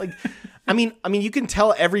 Like, I mean, you can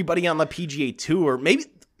tell everybody on the PGA Tour, maybe,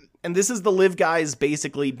 and this is the live guys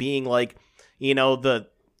basically being like, you know,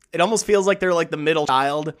 it almost feels like they're like the middle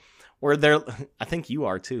child where I think you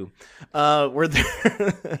are too, where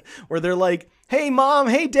they're like, hey mom,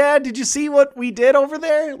 hey dad, did you see what we did over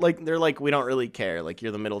there? Like, they're like, we don't really care. Like,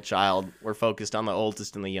 you're the middle child. We're focused on the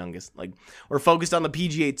oldest and the youngest. Like, we're focused on the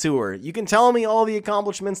PGA Tour. You can tell me all the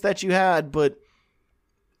accomplishments that you had, but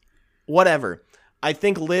whatever. I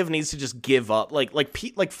think Liv needs to just give up. Like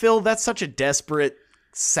Phil, that's such a desperate,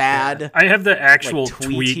 sad. Yeah. I have the actual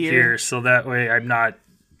tweet here, so that way I'm not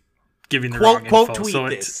giving the wrong info. Quote tweet so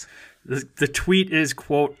this. The tweet is,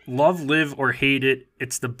 quote, love, live, or hate it.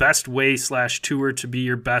 It's the best way /tour to be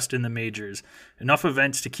your best in the majors. Enough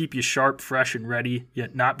events to keep you sharp, fresh, and ready,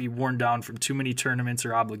 yet not be worn down from too many tournaments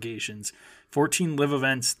or obligations. 14 live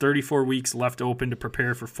events, 34 weeks left open to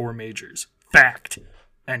prepare for 4 majors. Fact.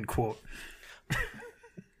 End quote.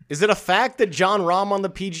 Is it a fact that John Rahm on the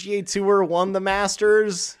PGA Tour won the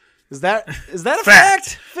Masters? Is that a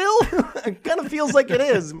fact, Phil? It kind of feels like it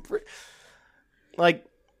is. Like,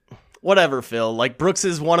 whatever, Phil. Like, Brooks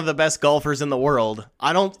is one of the best golfers in the world.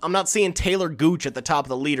 I'm not seeing Taylor Gooch at the top of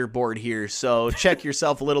the leaderboard here, so check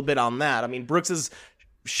yourself a little bit on that. I mean, Brooks is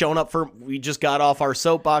showing up we just got off our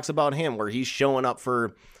soapbox about him, where he's showing up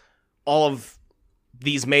for all of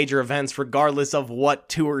these major events, regardless of what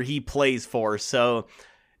tour he plays for. So,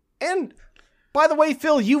 and by the way,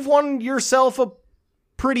 Phil, you've won yourself a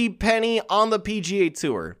pretty penny on the PGA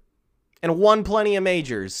Tour and won plenty of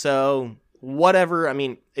majors, so whatever. I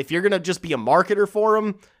mean, if you're going to just be a marketer for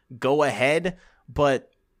him, go ahead,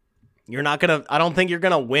 but you're not going to, I don't think you're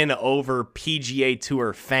going to win over PGA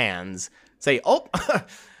Tour fans. Say, oh,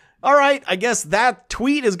 all right, I guess that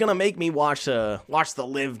tweet is going to make me watch the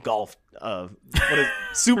live golf. What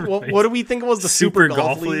do we think it was? The Super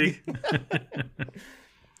Golf League?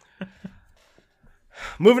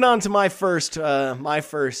 Moving on to my first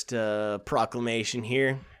proclamation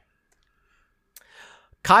here.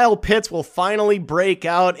 Kyle Pitts will finally break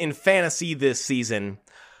out in fantasy this season.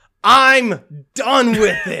 I'm done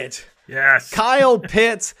with it. Yes. Kyle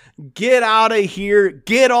Pitts, get out of here.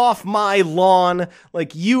 Get off my lawn.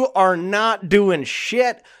 Like, you are not doing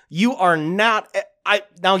shit. You are not.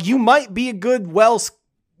 Now, you might be a good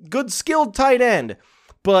skilled tight end,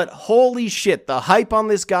 But holy shit, the hype on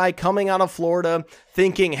this guy coming out of Florida,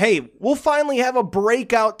 thinking, hey, we'll finally have a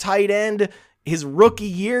breakout tight end his rookie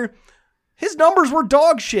year. His numbers were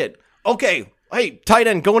dog shit. Okay, hey, tight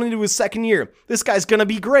end going into his second year. This guy's going to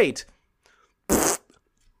be great.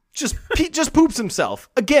 Just poops himself.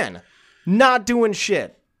 Again, not doing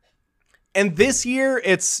shit. And this year,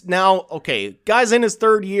 it's now, okay, guy's in his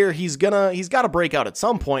third year. He's got to break out at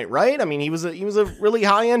some point, right? I mean, he was a really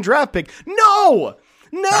high-end draft pick. No!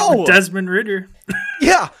 Desmond Ridder.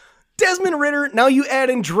 Yeah, Desmond Ridder. Now you add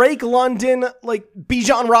in Drake London. Like,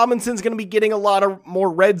 Bijan Robinson's going to be getting a lot of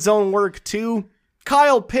more red zone work, too.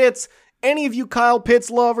 Kyle Pitts. Any of you Kyle Pitts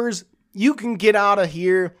lovers, you can get out of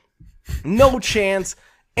here. No chance.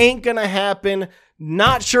 Ain't going to happen.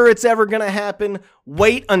 Not sure it's ever going to happen.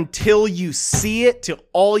 Wait until you see it. To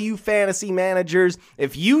all you fantasy managers,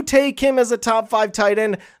 if you take him as a top 5 tight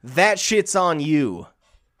end, that shit's on you.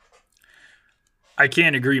 I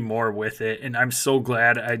can't agree more with it, and I'm so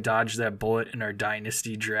glad I dodged that bullet in our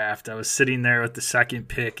dynasty draft. I was sitting there with the second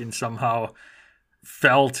pick and somehow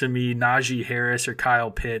fell to me Najee Harris or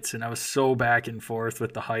Kyle Pitts, and I was so back and forth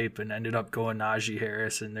with the hype and ended up going Najee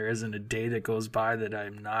Harris, and there isn't a day that goes by that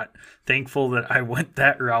I'm not thankful that I went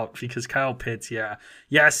that route, because Kyle Pitts,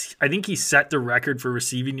 yes, I think he set the record for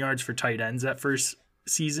receiving yards for tight ends that first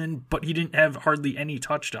season, but he didn't have hardly any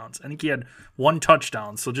touchdowns. I think he had 1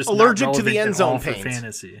 touchdown, so just allergic to the end zone for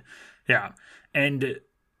fantasy. Yeah, and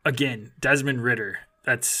again, Desmond Ridder,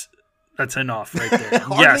 that's enough right there.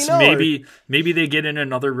 Yes, maybe they get in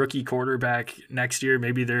another rookie quarterback next year.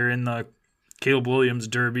 Maybe they're in the Caleb Williams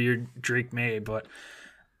Derby or Drake May, but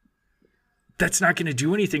that's not going to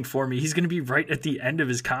do anything for me. He's going to be right at the end of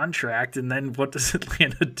his contract, and then what does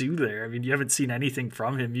Atlanta do there? I mean, you haven't seen anything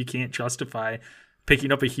from him. You can't justify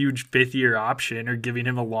picking up a huge 5th-year option or giving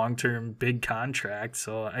him a long-term big contract.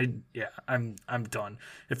 So I'm done.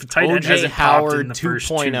 If a tight end hasn't popped in the first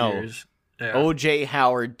 2 years. Yeah. OJ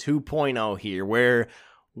Howard 2.0 here, where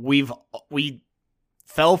we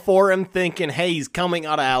fell for him thinking, hey, he's coming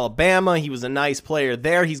out of Alabama. He was a nice player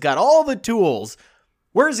there. He's got all the tools.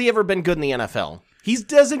 Where has he ever been good in the NFL? He's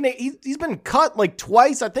designated. He's been cut like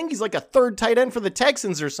twice. I think he's like a 3rd tight end for the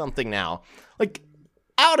Texans or something now. Like,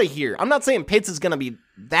 out of here. I'm not saying Pitts is going to be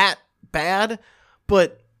that bad,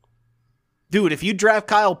 but dude, if you draft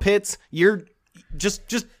Kyle Pitts, you're just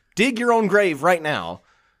dig your own grave right now.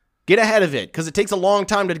 Get ahead of it, because it takes a long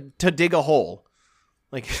time to dig a hole.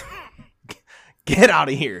 Like, get out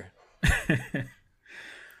of here.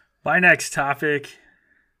 My next topic.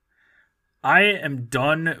 I am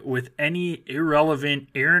done with any irrelevant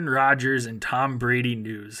Aaron Rodgers and Tom Brady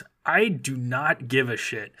news. I do not give a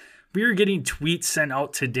shit. We are getting tweets sent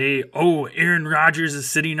out today. Oh, Aaron Rodgers is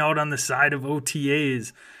sitting out on the side of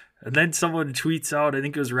OTAs. And then someone tweets out, I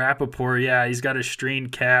think it was Rappaport, yeah, he's got a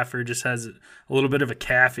strained calf or just has a little bit of a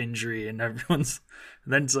calf injury. And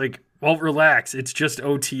then it's like, well, relax. It's just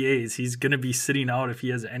OTAs. He's going to be sitting out if he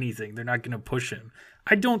has anything. They're not going to push him.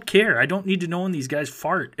 I don't care. I don't need to know when these guys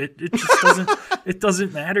fart. It just doesn't it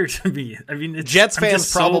doesn't matter to me. I mean, Jets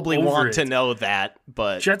fans probably want to know that,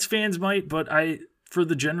 but Jets fans might, but for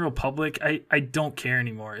the general public, I don't care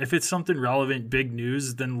anymore. If it's something relevant, big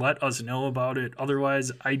news, then let us know about it.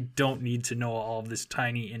 Otherwise, I don't need to know all of this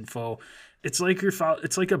tiny info. It's like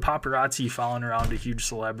it's like a paparazzi following around a huge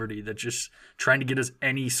celebrity that's just trying to get us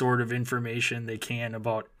any sort of information they can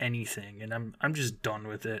about anything, and I'm just done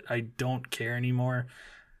with it. I don't care anymore.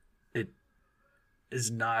 It is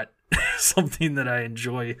not something that I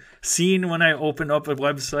enjoy seeing when I open up a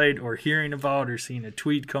website or hearing about or seeing a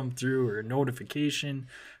tweet come through or a notification,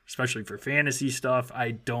 especially for fantasy stuff. I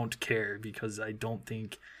don't care, because I don't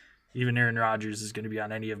think even Aaron Rodgers is going to be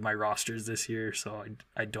on any of my rosters this year, so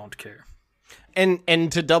I don't care.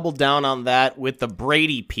 And to double down on that with the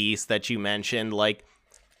Brady piece that you mentioned, like,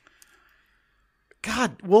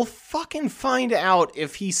 God, we'll fucking find out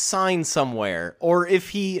if he signs somewhere or if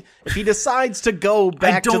he decides to go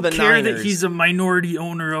back to the Niners. I don't care that he's a minority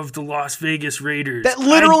owner of the Las Vegas Raiders. That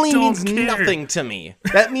literally means nothing to me.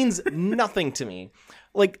 That means nothing to me.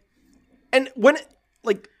 Like, and when,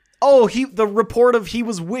 like, oh, the report of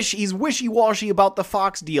he's wishy-washy about the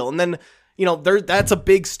Fox deal, and then, you know, that's a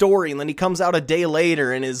big story, and then he comes out a day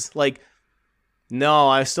later and is like, no,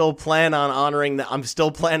 I still plan on honoring that. I'm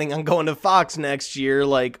still planning on going to Fox next year.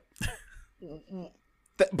 Like,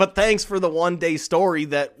 but thanks for the 1 day story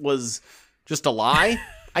that was just a lie,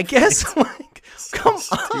 I guess. Like, come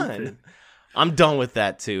on. I'm done with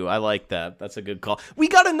that too. I like that. That's a good call. We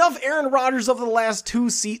got enough Aaron Rodgers over the last two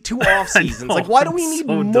off seasons. Like, why do we need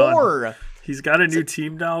more? Done. He's got a new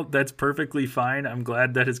team now. That's perfectly fine. I'm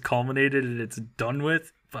glad that has culminated and it's done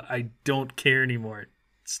with, but I don't care anymore.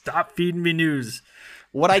 Stop feeding me news.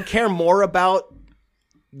 What I care more about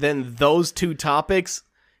than those two topics,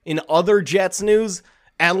 in other Jets news,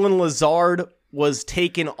 Alan Lazard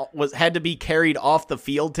had to be carried off the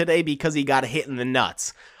field today because he got hit in the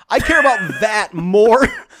nuts. I care about that more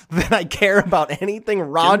than I care about anything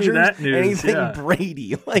Rodgers, anything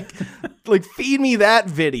Brady. Like feed me that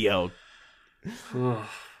video. All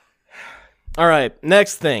right,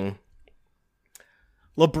 next thing.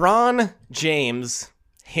 LeBron James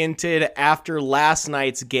hinted after last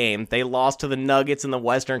night's game, they lost to the Nuggets in the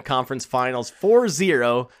Western Conference Finals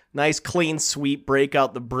 4-0. Nice clean sweep, break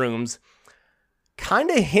out the brooms. Kind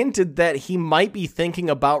of hinted that he might be thinking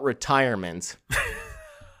about retirement.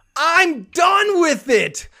 I'm done with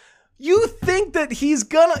it. You think that he's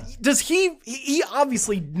gonna... He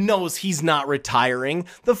obviously knows he's not retiring.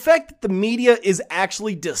 The fact that the media is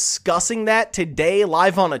actually discussing that today,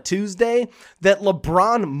 live on a Tuesday, that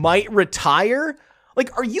LeBron might retire...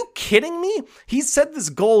 Like, are you kidding me? He set this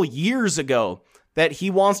goal years ago that he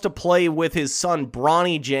wants to play with his son,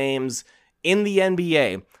 Bronny James, in the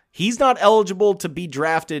NBA. He's not eligible to be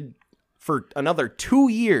drafted for another 2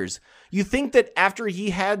 years. You think that after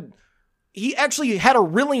he actually had a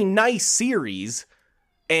really nice series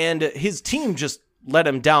and his team just let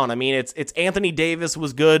him down. I mean, it's Anthony Davis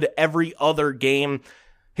was good every other game.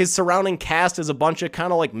 His surrounding cast is a bunch of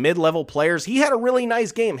kind of like mid-level players. He had a really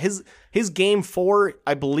nice game. His game 4,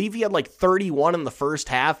 I believe he had like 31 in the first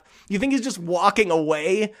half. You think he's just walking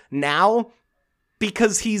away now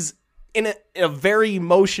because he's in a very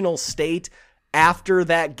emotional state after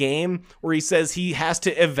that game where he says he has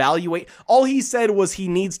to evaluate? All he said was he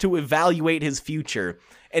needs to evaluate his future.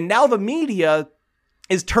 And now the media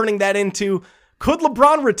is turning that into, could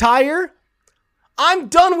LeBron retire? I'm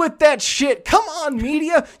done with that shit. Come on,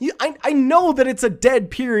 media. I know that it's a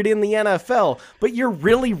dead period in the NFL, but you're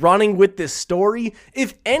really running with this story.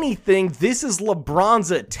 If anything, this is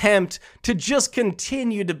LeBron's attempt to just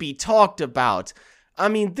continue to be talked about. I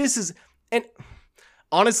mean, and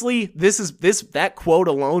honestly, that quote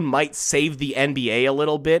alone might save the NBA a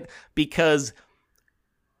little bit, because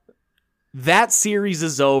that series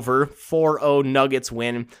is over. 4-0 Nuggets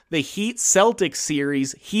win. The Heat-Celtics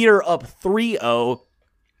series, Heat are up 3-0,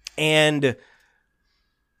 and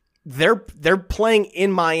they're playing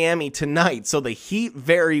in Miami tonight, so the Heat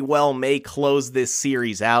very well may close this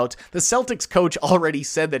series out. The Celtics coach already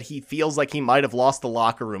said that he feels like he might have lost the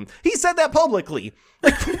locker room. He said that publicly.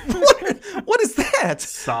 Like, what is that?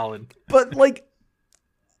 Solid. But,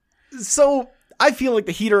 so I feel like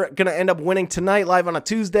the Heat are going to end up winning tonight live on a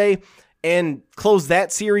Tuesday and close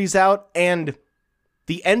that series out, and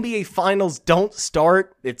the NBA Finals don't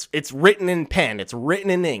start. It's written in pen. It's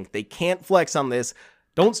written in ink. They can't flex on this.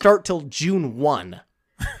 Don't start till June 1.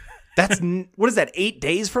 That's, what is that, 8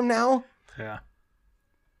 days from now? Yeah.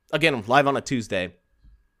 Again, live on a Tuesday.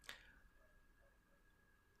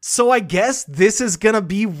 So I guess this is going to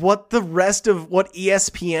be what the rest of what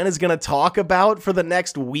ESPN is going to talk about for the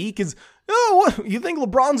next week is, what, you think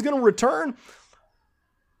LeBron's going to return?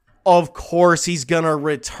 Of course he's gonna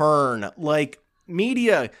return. Like,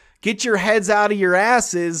 media, get your heads out of your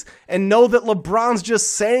asses and know that LeBron's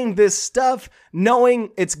just saying this stuff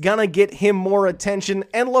knowing it's gonna get him more attention.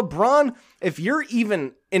 And LeBron, if there's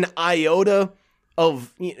even an iota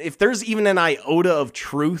of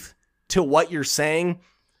truth to what you're saying,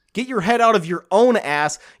 get your head out of your own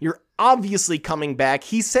ass. You're obviously coming back.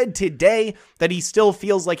 He said today that he still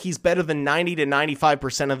feels like he's better than 90 to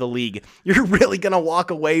 95% of the league. You're really going to walk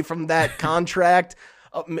away from that contract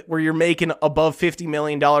where you're making above $50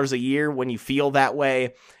 million a year when you feel that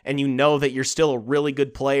way and you know that you're still a really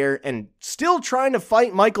good player and still trying to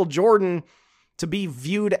fight Michael Jordan to be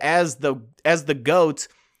viewed as the GOAT.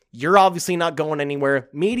 You're obviously not going anywhere.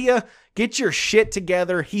 Media, get your shit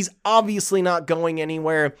together. He's obviously not going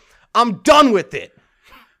anywhere. I'm done with it.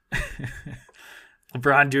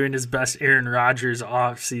 LeBron doing his best Aaron Rodgers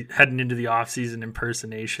heading into the offseason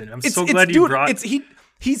impersonation. I'm so glad you brought...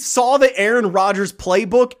 He saw the Aaron Rodgers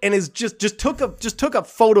playbook and is just took a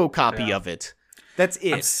photocopy of it. That's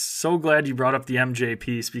it. I'm so glad you brought up the MJ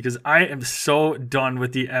piece because I am so done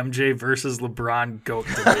with the MJ versus LeBron GOAT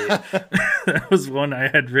debate. That was one I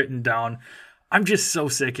had written down. I'm just so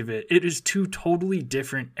sick of it. It is two totally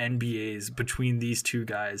different NBAs between these two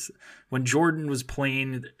guys. When Jordan was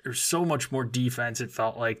playing, there's so much more defense, it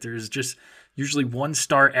felt like. There's just usually one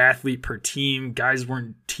star athlete per team. Guys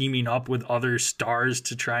weren't teaming up with other stars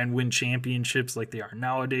to try and win championships like they are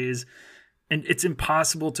nowadays. And it's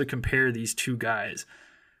impossible to compare these two guys.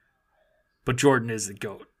 But Jordan is the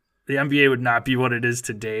GOAT. the NBA would not be what it is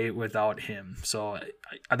today without him. So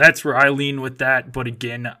that's where I lean with that. But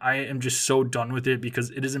again, I am just so done with it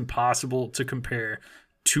because it is impossible to compare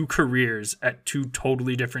two careers at two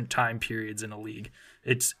totally different time periods in a league.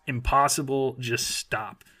 It's impossible. Just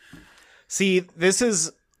stop. See,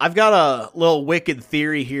 I've got a little wicked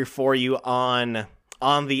theory here for you on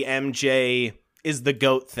the MJ is the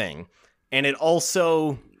GOAT thing. And it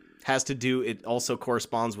also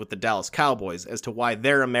corresponds with the Dallas Cowboys as to why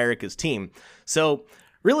they're America's team. So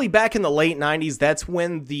really back in the late 90s, that's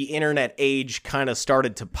when the internet age kind of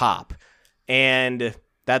started to pop. And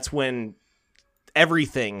that's when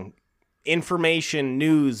everything, information,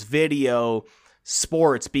 news, video,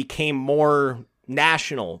 sports became more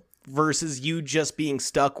national versus you just being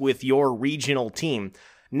stuck with your regional team.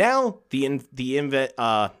 Now, the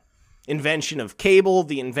invention of cable,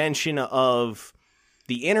 the invention of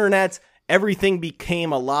the internet, everything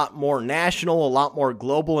became a lot more national, a lot more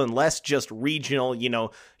global, and less just regional. You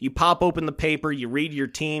know, you pop open the paper, you read your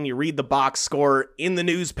team, you read the box score in the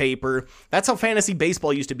newspaper. That's how fantasy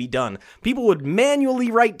baseball used to be done. People would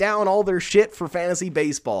manually write down all their shit for fantasy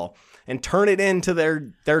baseball and turn it into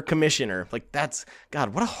their commissioner. Like, that's,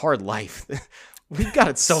 God, what a hard life. We've got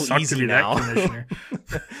it so easy now.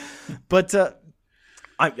 But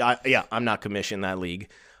I'm not commissioning that league.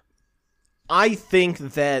 I think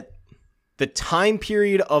that the time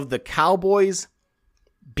period of the Cowboys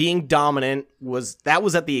being dominant was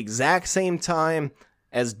at the exact same time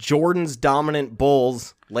as Jordan's dominant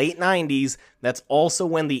Bulls, late 90s. That's also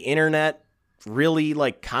when the internet really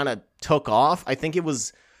kind of took off. I think it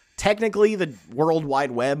was technically the World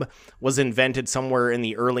Wide Web was invented somewhere in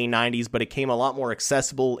the early 90s, but it came a lot more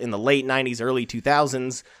accessible in the late 90s, early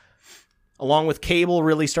 2000s. Along with cable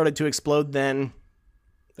really started to explode then.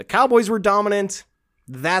 The Cowboys were dominant.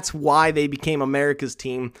 That's why they became America's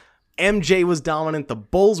team. MJ was dominant. The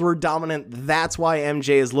Bulls were dominant. That's why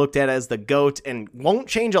MJ is looked at as the GOAT and won't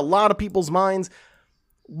change a lot of people's minds.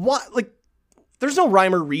 There's no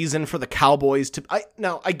rhyme or reason for the Cowboys to...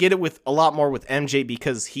 I get it with a lot more with MJ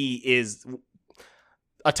because he is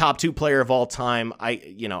a top 2 player of all time. I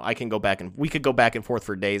can go back and we could go back and forth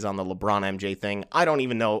for days on the LeBron MJ thing. I don't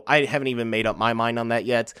even know. I haven't even made up my mind on that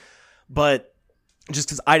yet. But just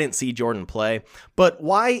because I didn't see Jordan play. But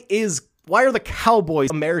why are the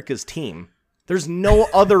Cowboys America's team? There's no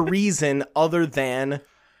other reason other than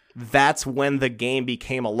that's when the game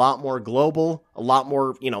became a lot more global, a lot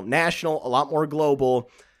more, national, a lot more global.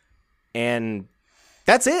 And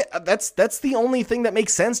that's it. That's the only thing that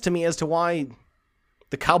makes sense to me as to why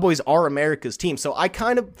the Cowboys are America's team. So I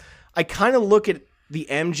kind of look at the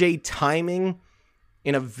MJ timing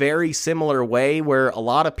in a very similar way, where a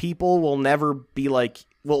lot of people will never be like,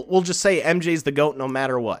 we'll just say MJ's the GOAT no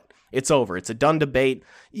matter what. It's over. It's a done debate.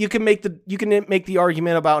 You can make the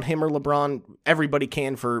argument about him or LeBron. Everybody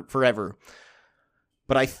can for forever.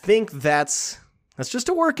 But I think that's just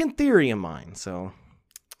a working theory of mine. So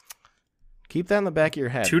keep that in the back of your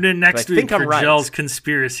head. Tune in next week for Gel's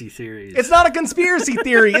conspiracy theories. It's not a conspiracy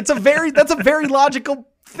theory. That's a very logical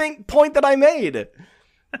point that I made.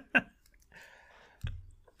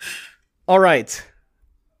 All right.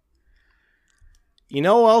 You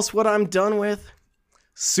know else what I'm done with?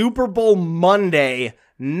 Super Bowl Monday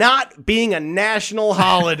not being a national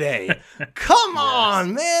holiday. Come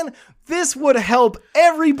on, man. This would help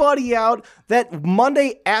everybody out. That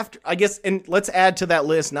Monday after, I guess, and let's add to that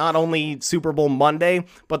list not only Super Bowl Monday,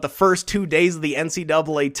 but the first 2 days of the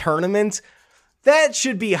NCAA tournament. Those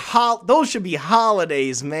should be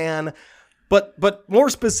holidays, man. But more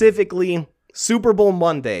specifically, Super Bowl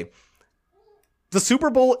Monday. The Super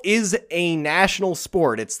Bowl is a national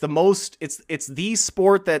sport. It's the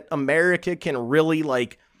sport that America can really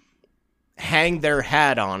hang their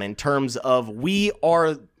hat on in terms of we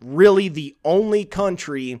are really the only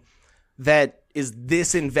country that is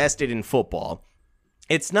this invested in football.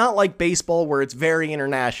 It's not like baseball where it's very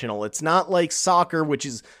international. It's not like soccer, which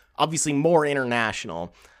is obviously more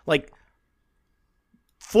international.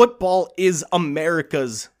 Football is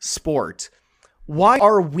America's sport. Why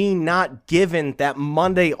are we not given that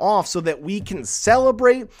Monday off so that we can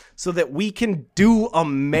celebrate, so that we can do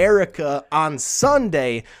America on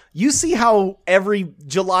Sunday? You see how every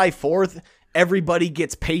July 4th, everybody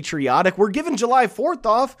gets patriotic. We're giving July 4th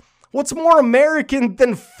off. What's more American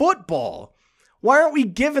than football? Why aren't we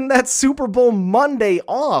given that Super Bowl Monday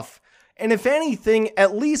off? And if anything,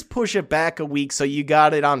 at least push it back a week so you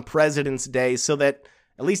got it on President's Day so that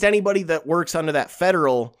at least anybody that works under that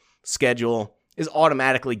federal schedule is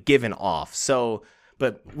automatically given off. So,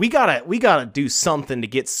 but we gotta do something to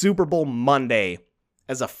get Super Bowl Monday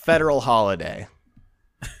as a federal holiday.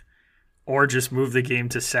 Or just move the game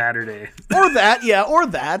to Saturday. Or that, yeah, or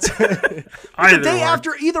that. Either the day one.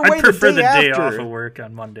 after, either way, I prefer the day off after. of work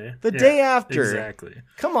on Monday. The day after. Exactly.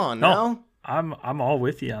 Come on No, now. I'm all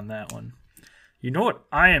with you on that one. You know what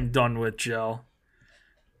I am done with, Joe?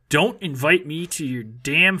 Don't invite me to your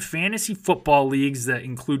damn fantasy football leagues that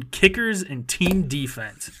include kickers and team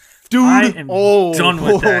defense. Dude, I am done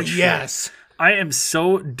with that shit. Yes. I am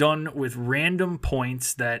so done with random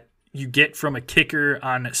points that you get from a kicker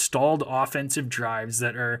on stalled offensive drives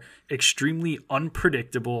that are extremely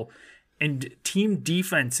unpredictable, and team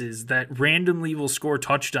defenses that randomly will score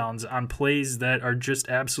touchdowns on plays that are just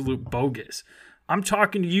absolute bogus. I'm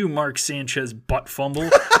talking to you, Mark Sanchez butt fumble.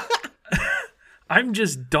 I'm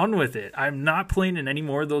just done with it. I'm not playing in any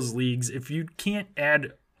more of those leagues. If you can't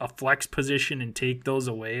add a flex position and take those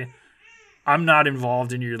away, I'm not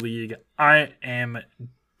involved in your league. I am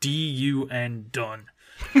DUN done.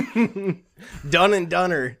 Done and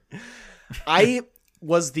doneer. I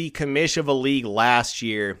was the commish of a league last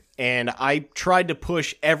year, and I tried to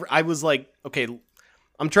push I was like, okay,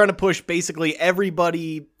 I'm trying to push basically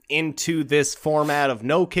everybody into this format of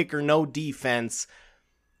no kicker, no defense.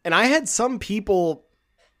 And I had some people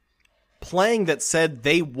playing that said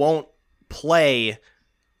they won't play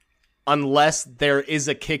unless there is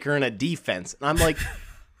a kicker and a defense. And I'm like,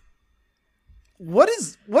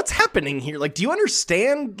 what's happening here? Like, do you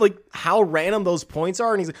understand like how random those points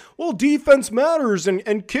are? And he's like, well, defense matters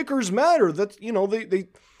and kickers matter. That's, you know,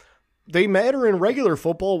 they matter in regular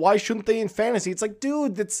football. Why shouldn't they in fantasy? It's like,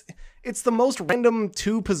 dude, it's the most random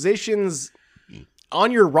two positions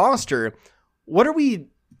on your roster. Why do we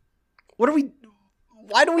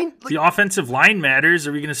the offensive line matters?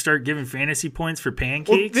 Are we going to start giving fantasy points for pancakes?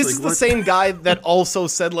 Well, this is the same guy that also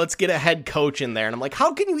said, let's get a head coach in there. And I'm like,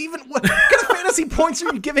 how can you even, what kind of fantasy points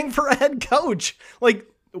are you giving for a head coach? Like,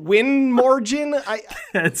 win margin?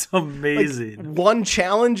 That's amazing. Like, won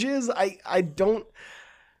challenges? I don't.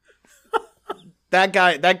 That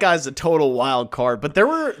guy's a total wild card. But there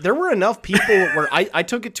were enough people where I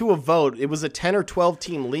took it to a vote. It was a 10 or 12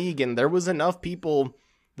 team league, and there was enough people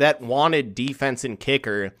that wanted defense and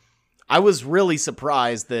kicker. I was really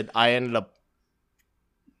surprised that I ended up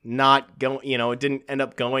not going, you know, it didn't end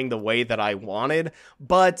up going the way that I wanted.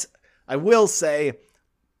 But I will say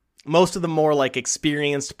most of the more like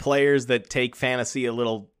experienced players that take fantasy a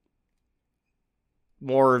little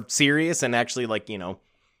more serious and actually like, you know,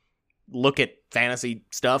 look at fantasy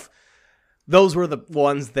stuff, those were the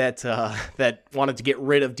ones that that wanted to get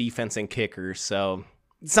rid of defense and kickers. So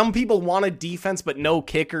some people wanted defense but no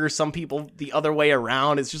kicker. Some people the other way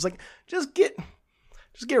around. It's just like just get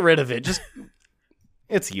rid of it.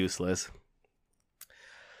 It's useless.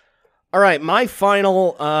 All right, my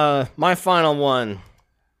final one,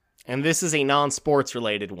 and this is a non-sports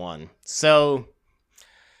related one. So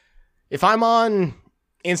if I'm on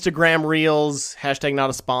Instagram Reels, hashtag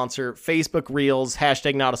not a sponsor, Facebook Reels,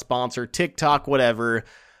 hashtag not a sponsor, TikTok, whatever,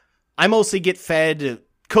 I mostly get fed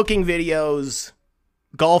cooking videos,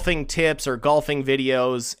 golfing tips or golfing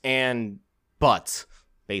videos, and butts,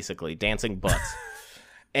 basically, dancing butts.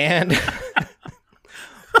 And,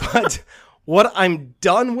 but what I'm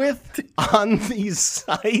done with on these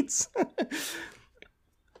sites,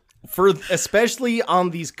 especially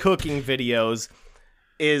on these cooking videos,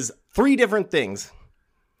 is three different things.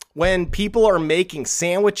 When people are making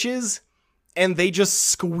sandwiches and they just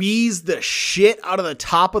squeeze the shit out of the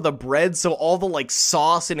top of the bread so all the like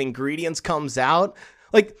sauce and ingredients comes out.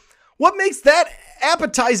 Like, what makes that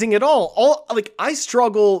appetizing at all? I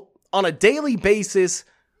struggle on a daily basis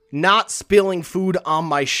not spilling food on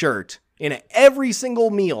my shirt in every single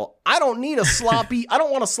meal. I don't want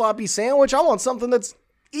a sloppy sandwich. I want something that's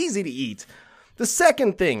easy to eat. The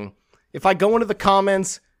second thing, if I go into the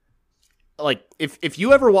comments, like if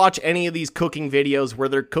you ever watch any of these cooking videos where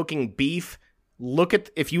they're cooking beef,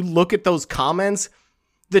 if you look at those comments,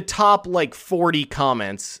 the top like 40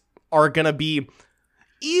 comments are gonna be,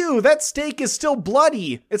 ew, that steak is still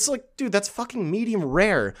bloody. It's like, dude, that's fucking medium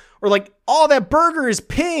rare. Or like, oh, that burger is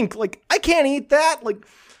pink. Like, I can't eat that. Like,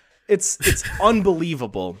 it's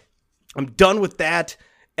unbelievable. I'm done with that.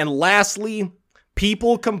 And lastly,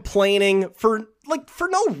 people complaining for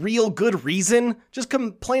no real good reason, just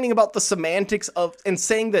complaining about the semantics of and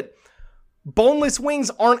saying that boneless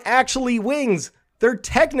wings aren't actually wings. They're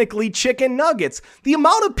technically chicken nuggets. The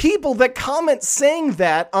amount of people that comment saying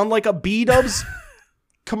that on like a B-Dubs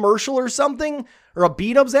commercial or something, or a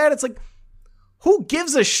B-Dubs ad, it's like, who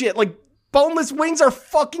gives a shit? Like, boneless wings are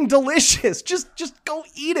fucking delicious. Just go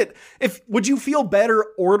eat it. Would you feel better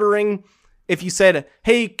ordering if you said,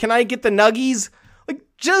 hey, can I get the nuggies? Like,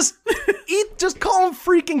 just eat, just call them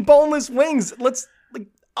freaking boneless wings.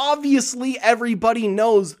 obviously everybody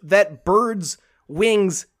knows that birds'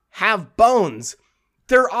 wings have bones.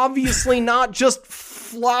 They're obviously not just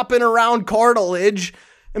flopping around cartilage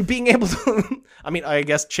and being able to... I mean, I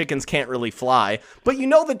guess chickens can't really fly, but you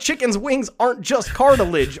know that chickens' wings aren't just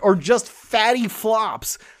cartilage or just fatty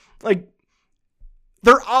flops. Like,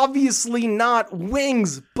 they're obviously not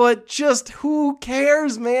wings, but just who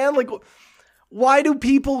cares, man? Like, why do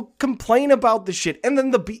people complain about this shit? And then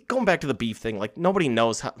going back to the beef thing, like, nobody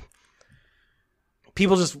knows how...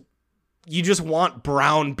 People you just want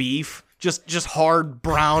brown beef. Just hard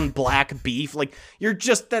brown black beef. Like,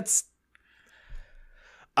 that's...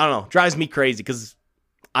 I don't know, drives me crazy because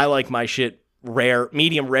I like my shit rare,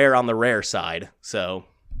 medium rare on the rare side. So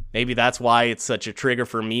maybe that's why it's such a trigger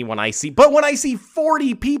for me when I see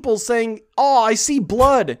 40 people saying, "Oh, I see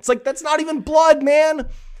blood." It's like, that's not even blood, man.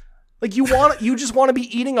 Like, you just want to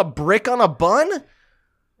be eating a brick on a bun?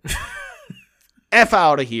 F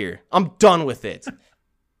out of here. I'm done with it.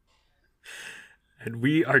 And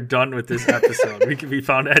we are done with this episode. We can be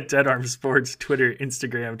found at Dead Arm Sports, Twitter,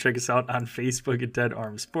 Instagram. Check us out on Facebook at Dead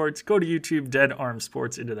Arm Sports. Go to YouTube, Dead Arm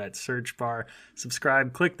Sports, into that search bar.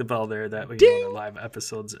 Subscribe, click the bell there. That way you know when our live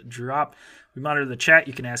episodes drop. We monitor the chat.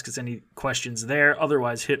 You can ask us any questions there.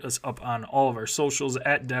 Otherwise, hit us up on all of our socials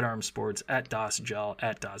at Dead Arm Sports, at DosGel,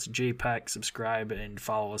 at DosJPEG. Subscribe and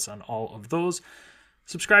follow us on all of those.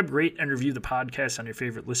 Subscribe, rate, and review the podcast on your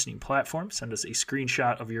favorite listening platform. Send us a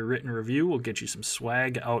screenshot of your written review. We'll get you some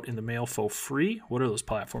swag out in the mail for free. What are those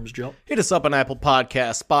platforms, Joe? Hit us up on Apple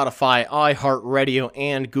Podcasts, Spotify, iHeartRadio,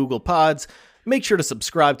 and Google Pods. Make sure to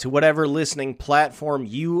subscribe to whatever listening platform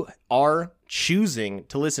you are choosing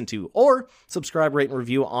to listen to, or subscribe, rate, and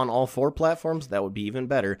review on all 4 platforms. That would be even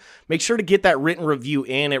better. Make sure to get that written review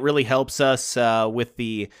in. It really helps us with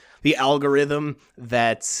the algorithm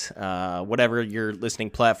that whatever your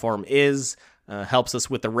listening platform is, helps us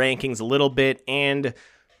with the rankings a little bit. And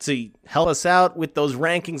to help us out with those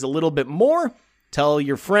rankings a little bit more, tell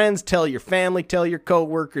your friends, tell your family, tell your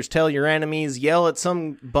coworkers, tell your enemies, yell at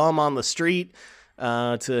some bum on the street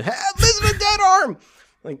to listen to Dead Arm.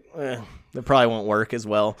 Like, that probably won't work as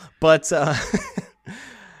well. But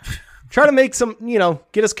try to make some,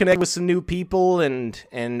 get us connected with some new people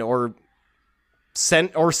or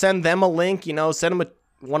send them a link, send them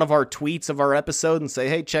one of our tweets of our episode and say,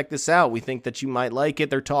 hey, check this out. We think that you might like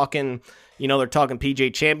it. They're talking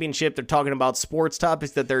PGA Championship. They're talking about sports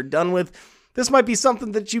topics that they're done with. This might be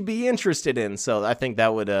something that you'd be interested in. So I think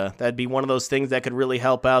that'd be one of those things that could really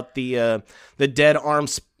help out the Dead Arm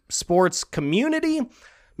Sports community.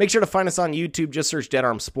 Make sure to find us on YouTube. Just search Dead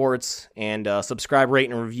Arm Sports and subscribe, rate,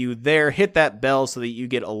 and review there. Hit that bell so that you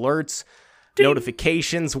get alerts. Ding.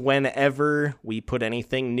 Notifications whenever we put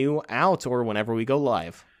anything new out or whenever we go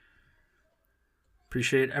live.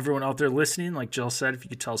 Appreciate everyone out there listening. Like Jill said, if you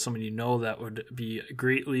could tell someone you know, that would be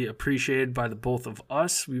greatly appreciated by the both of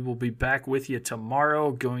us. We will be back with you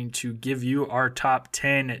tomorrow, going to give you our top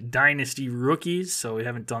 10 Dynasty rookies. So we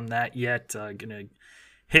haven't done that yet. Going to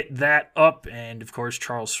hit that up. And, of course,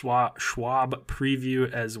 Charles Schwab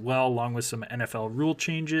preview as well, along with some NFL rule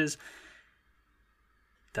changes.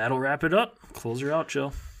 That'll wrap it up. Close her out,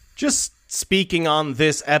 Jill. Just speaking on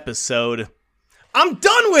this episode, I'm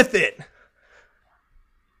done with it!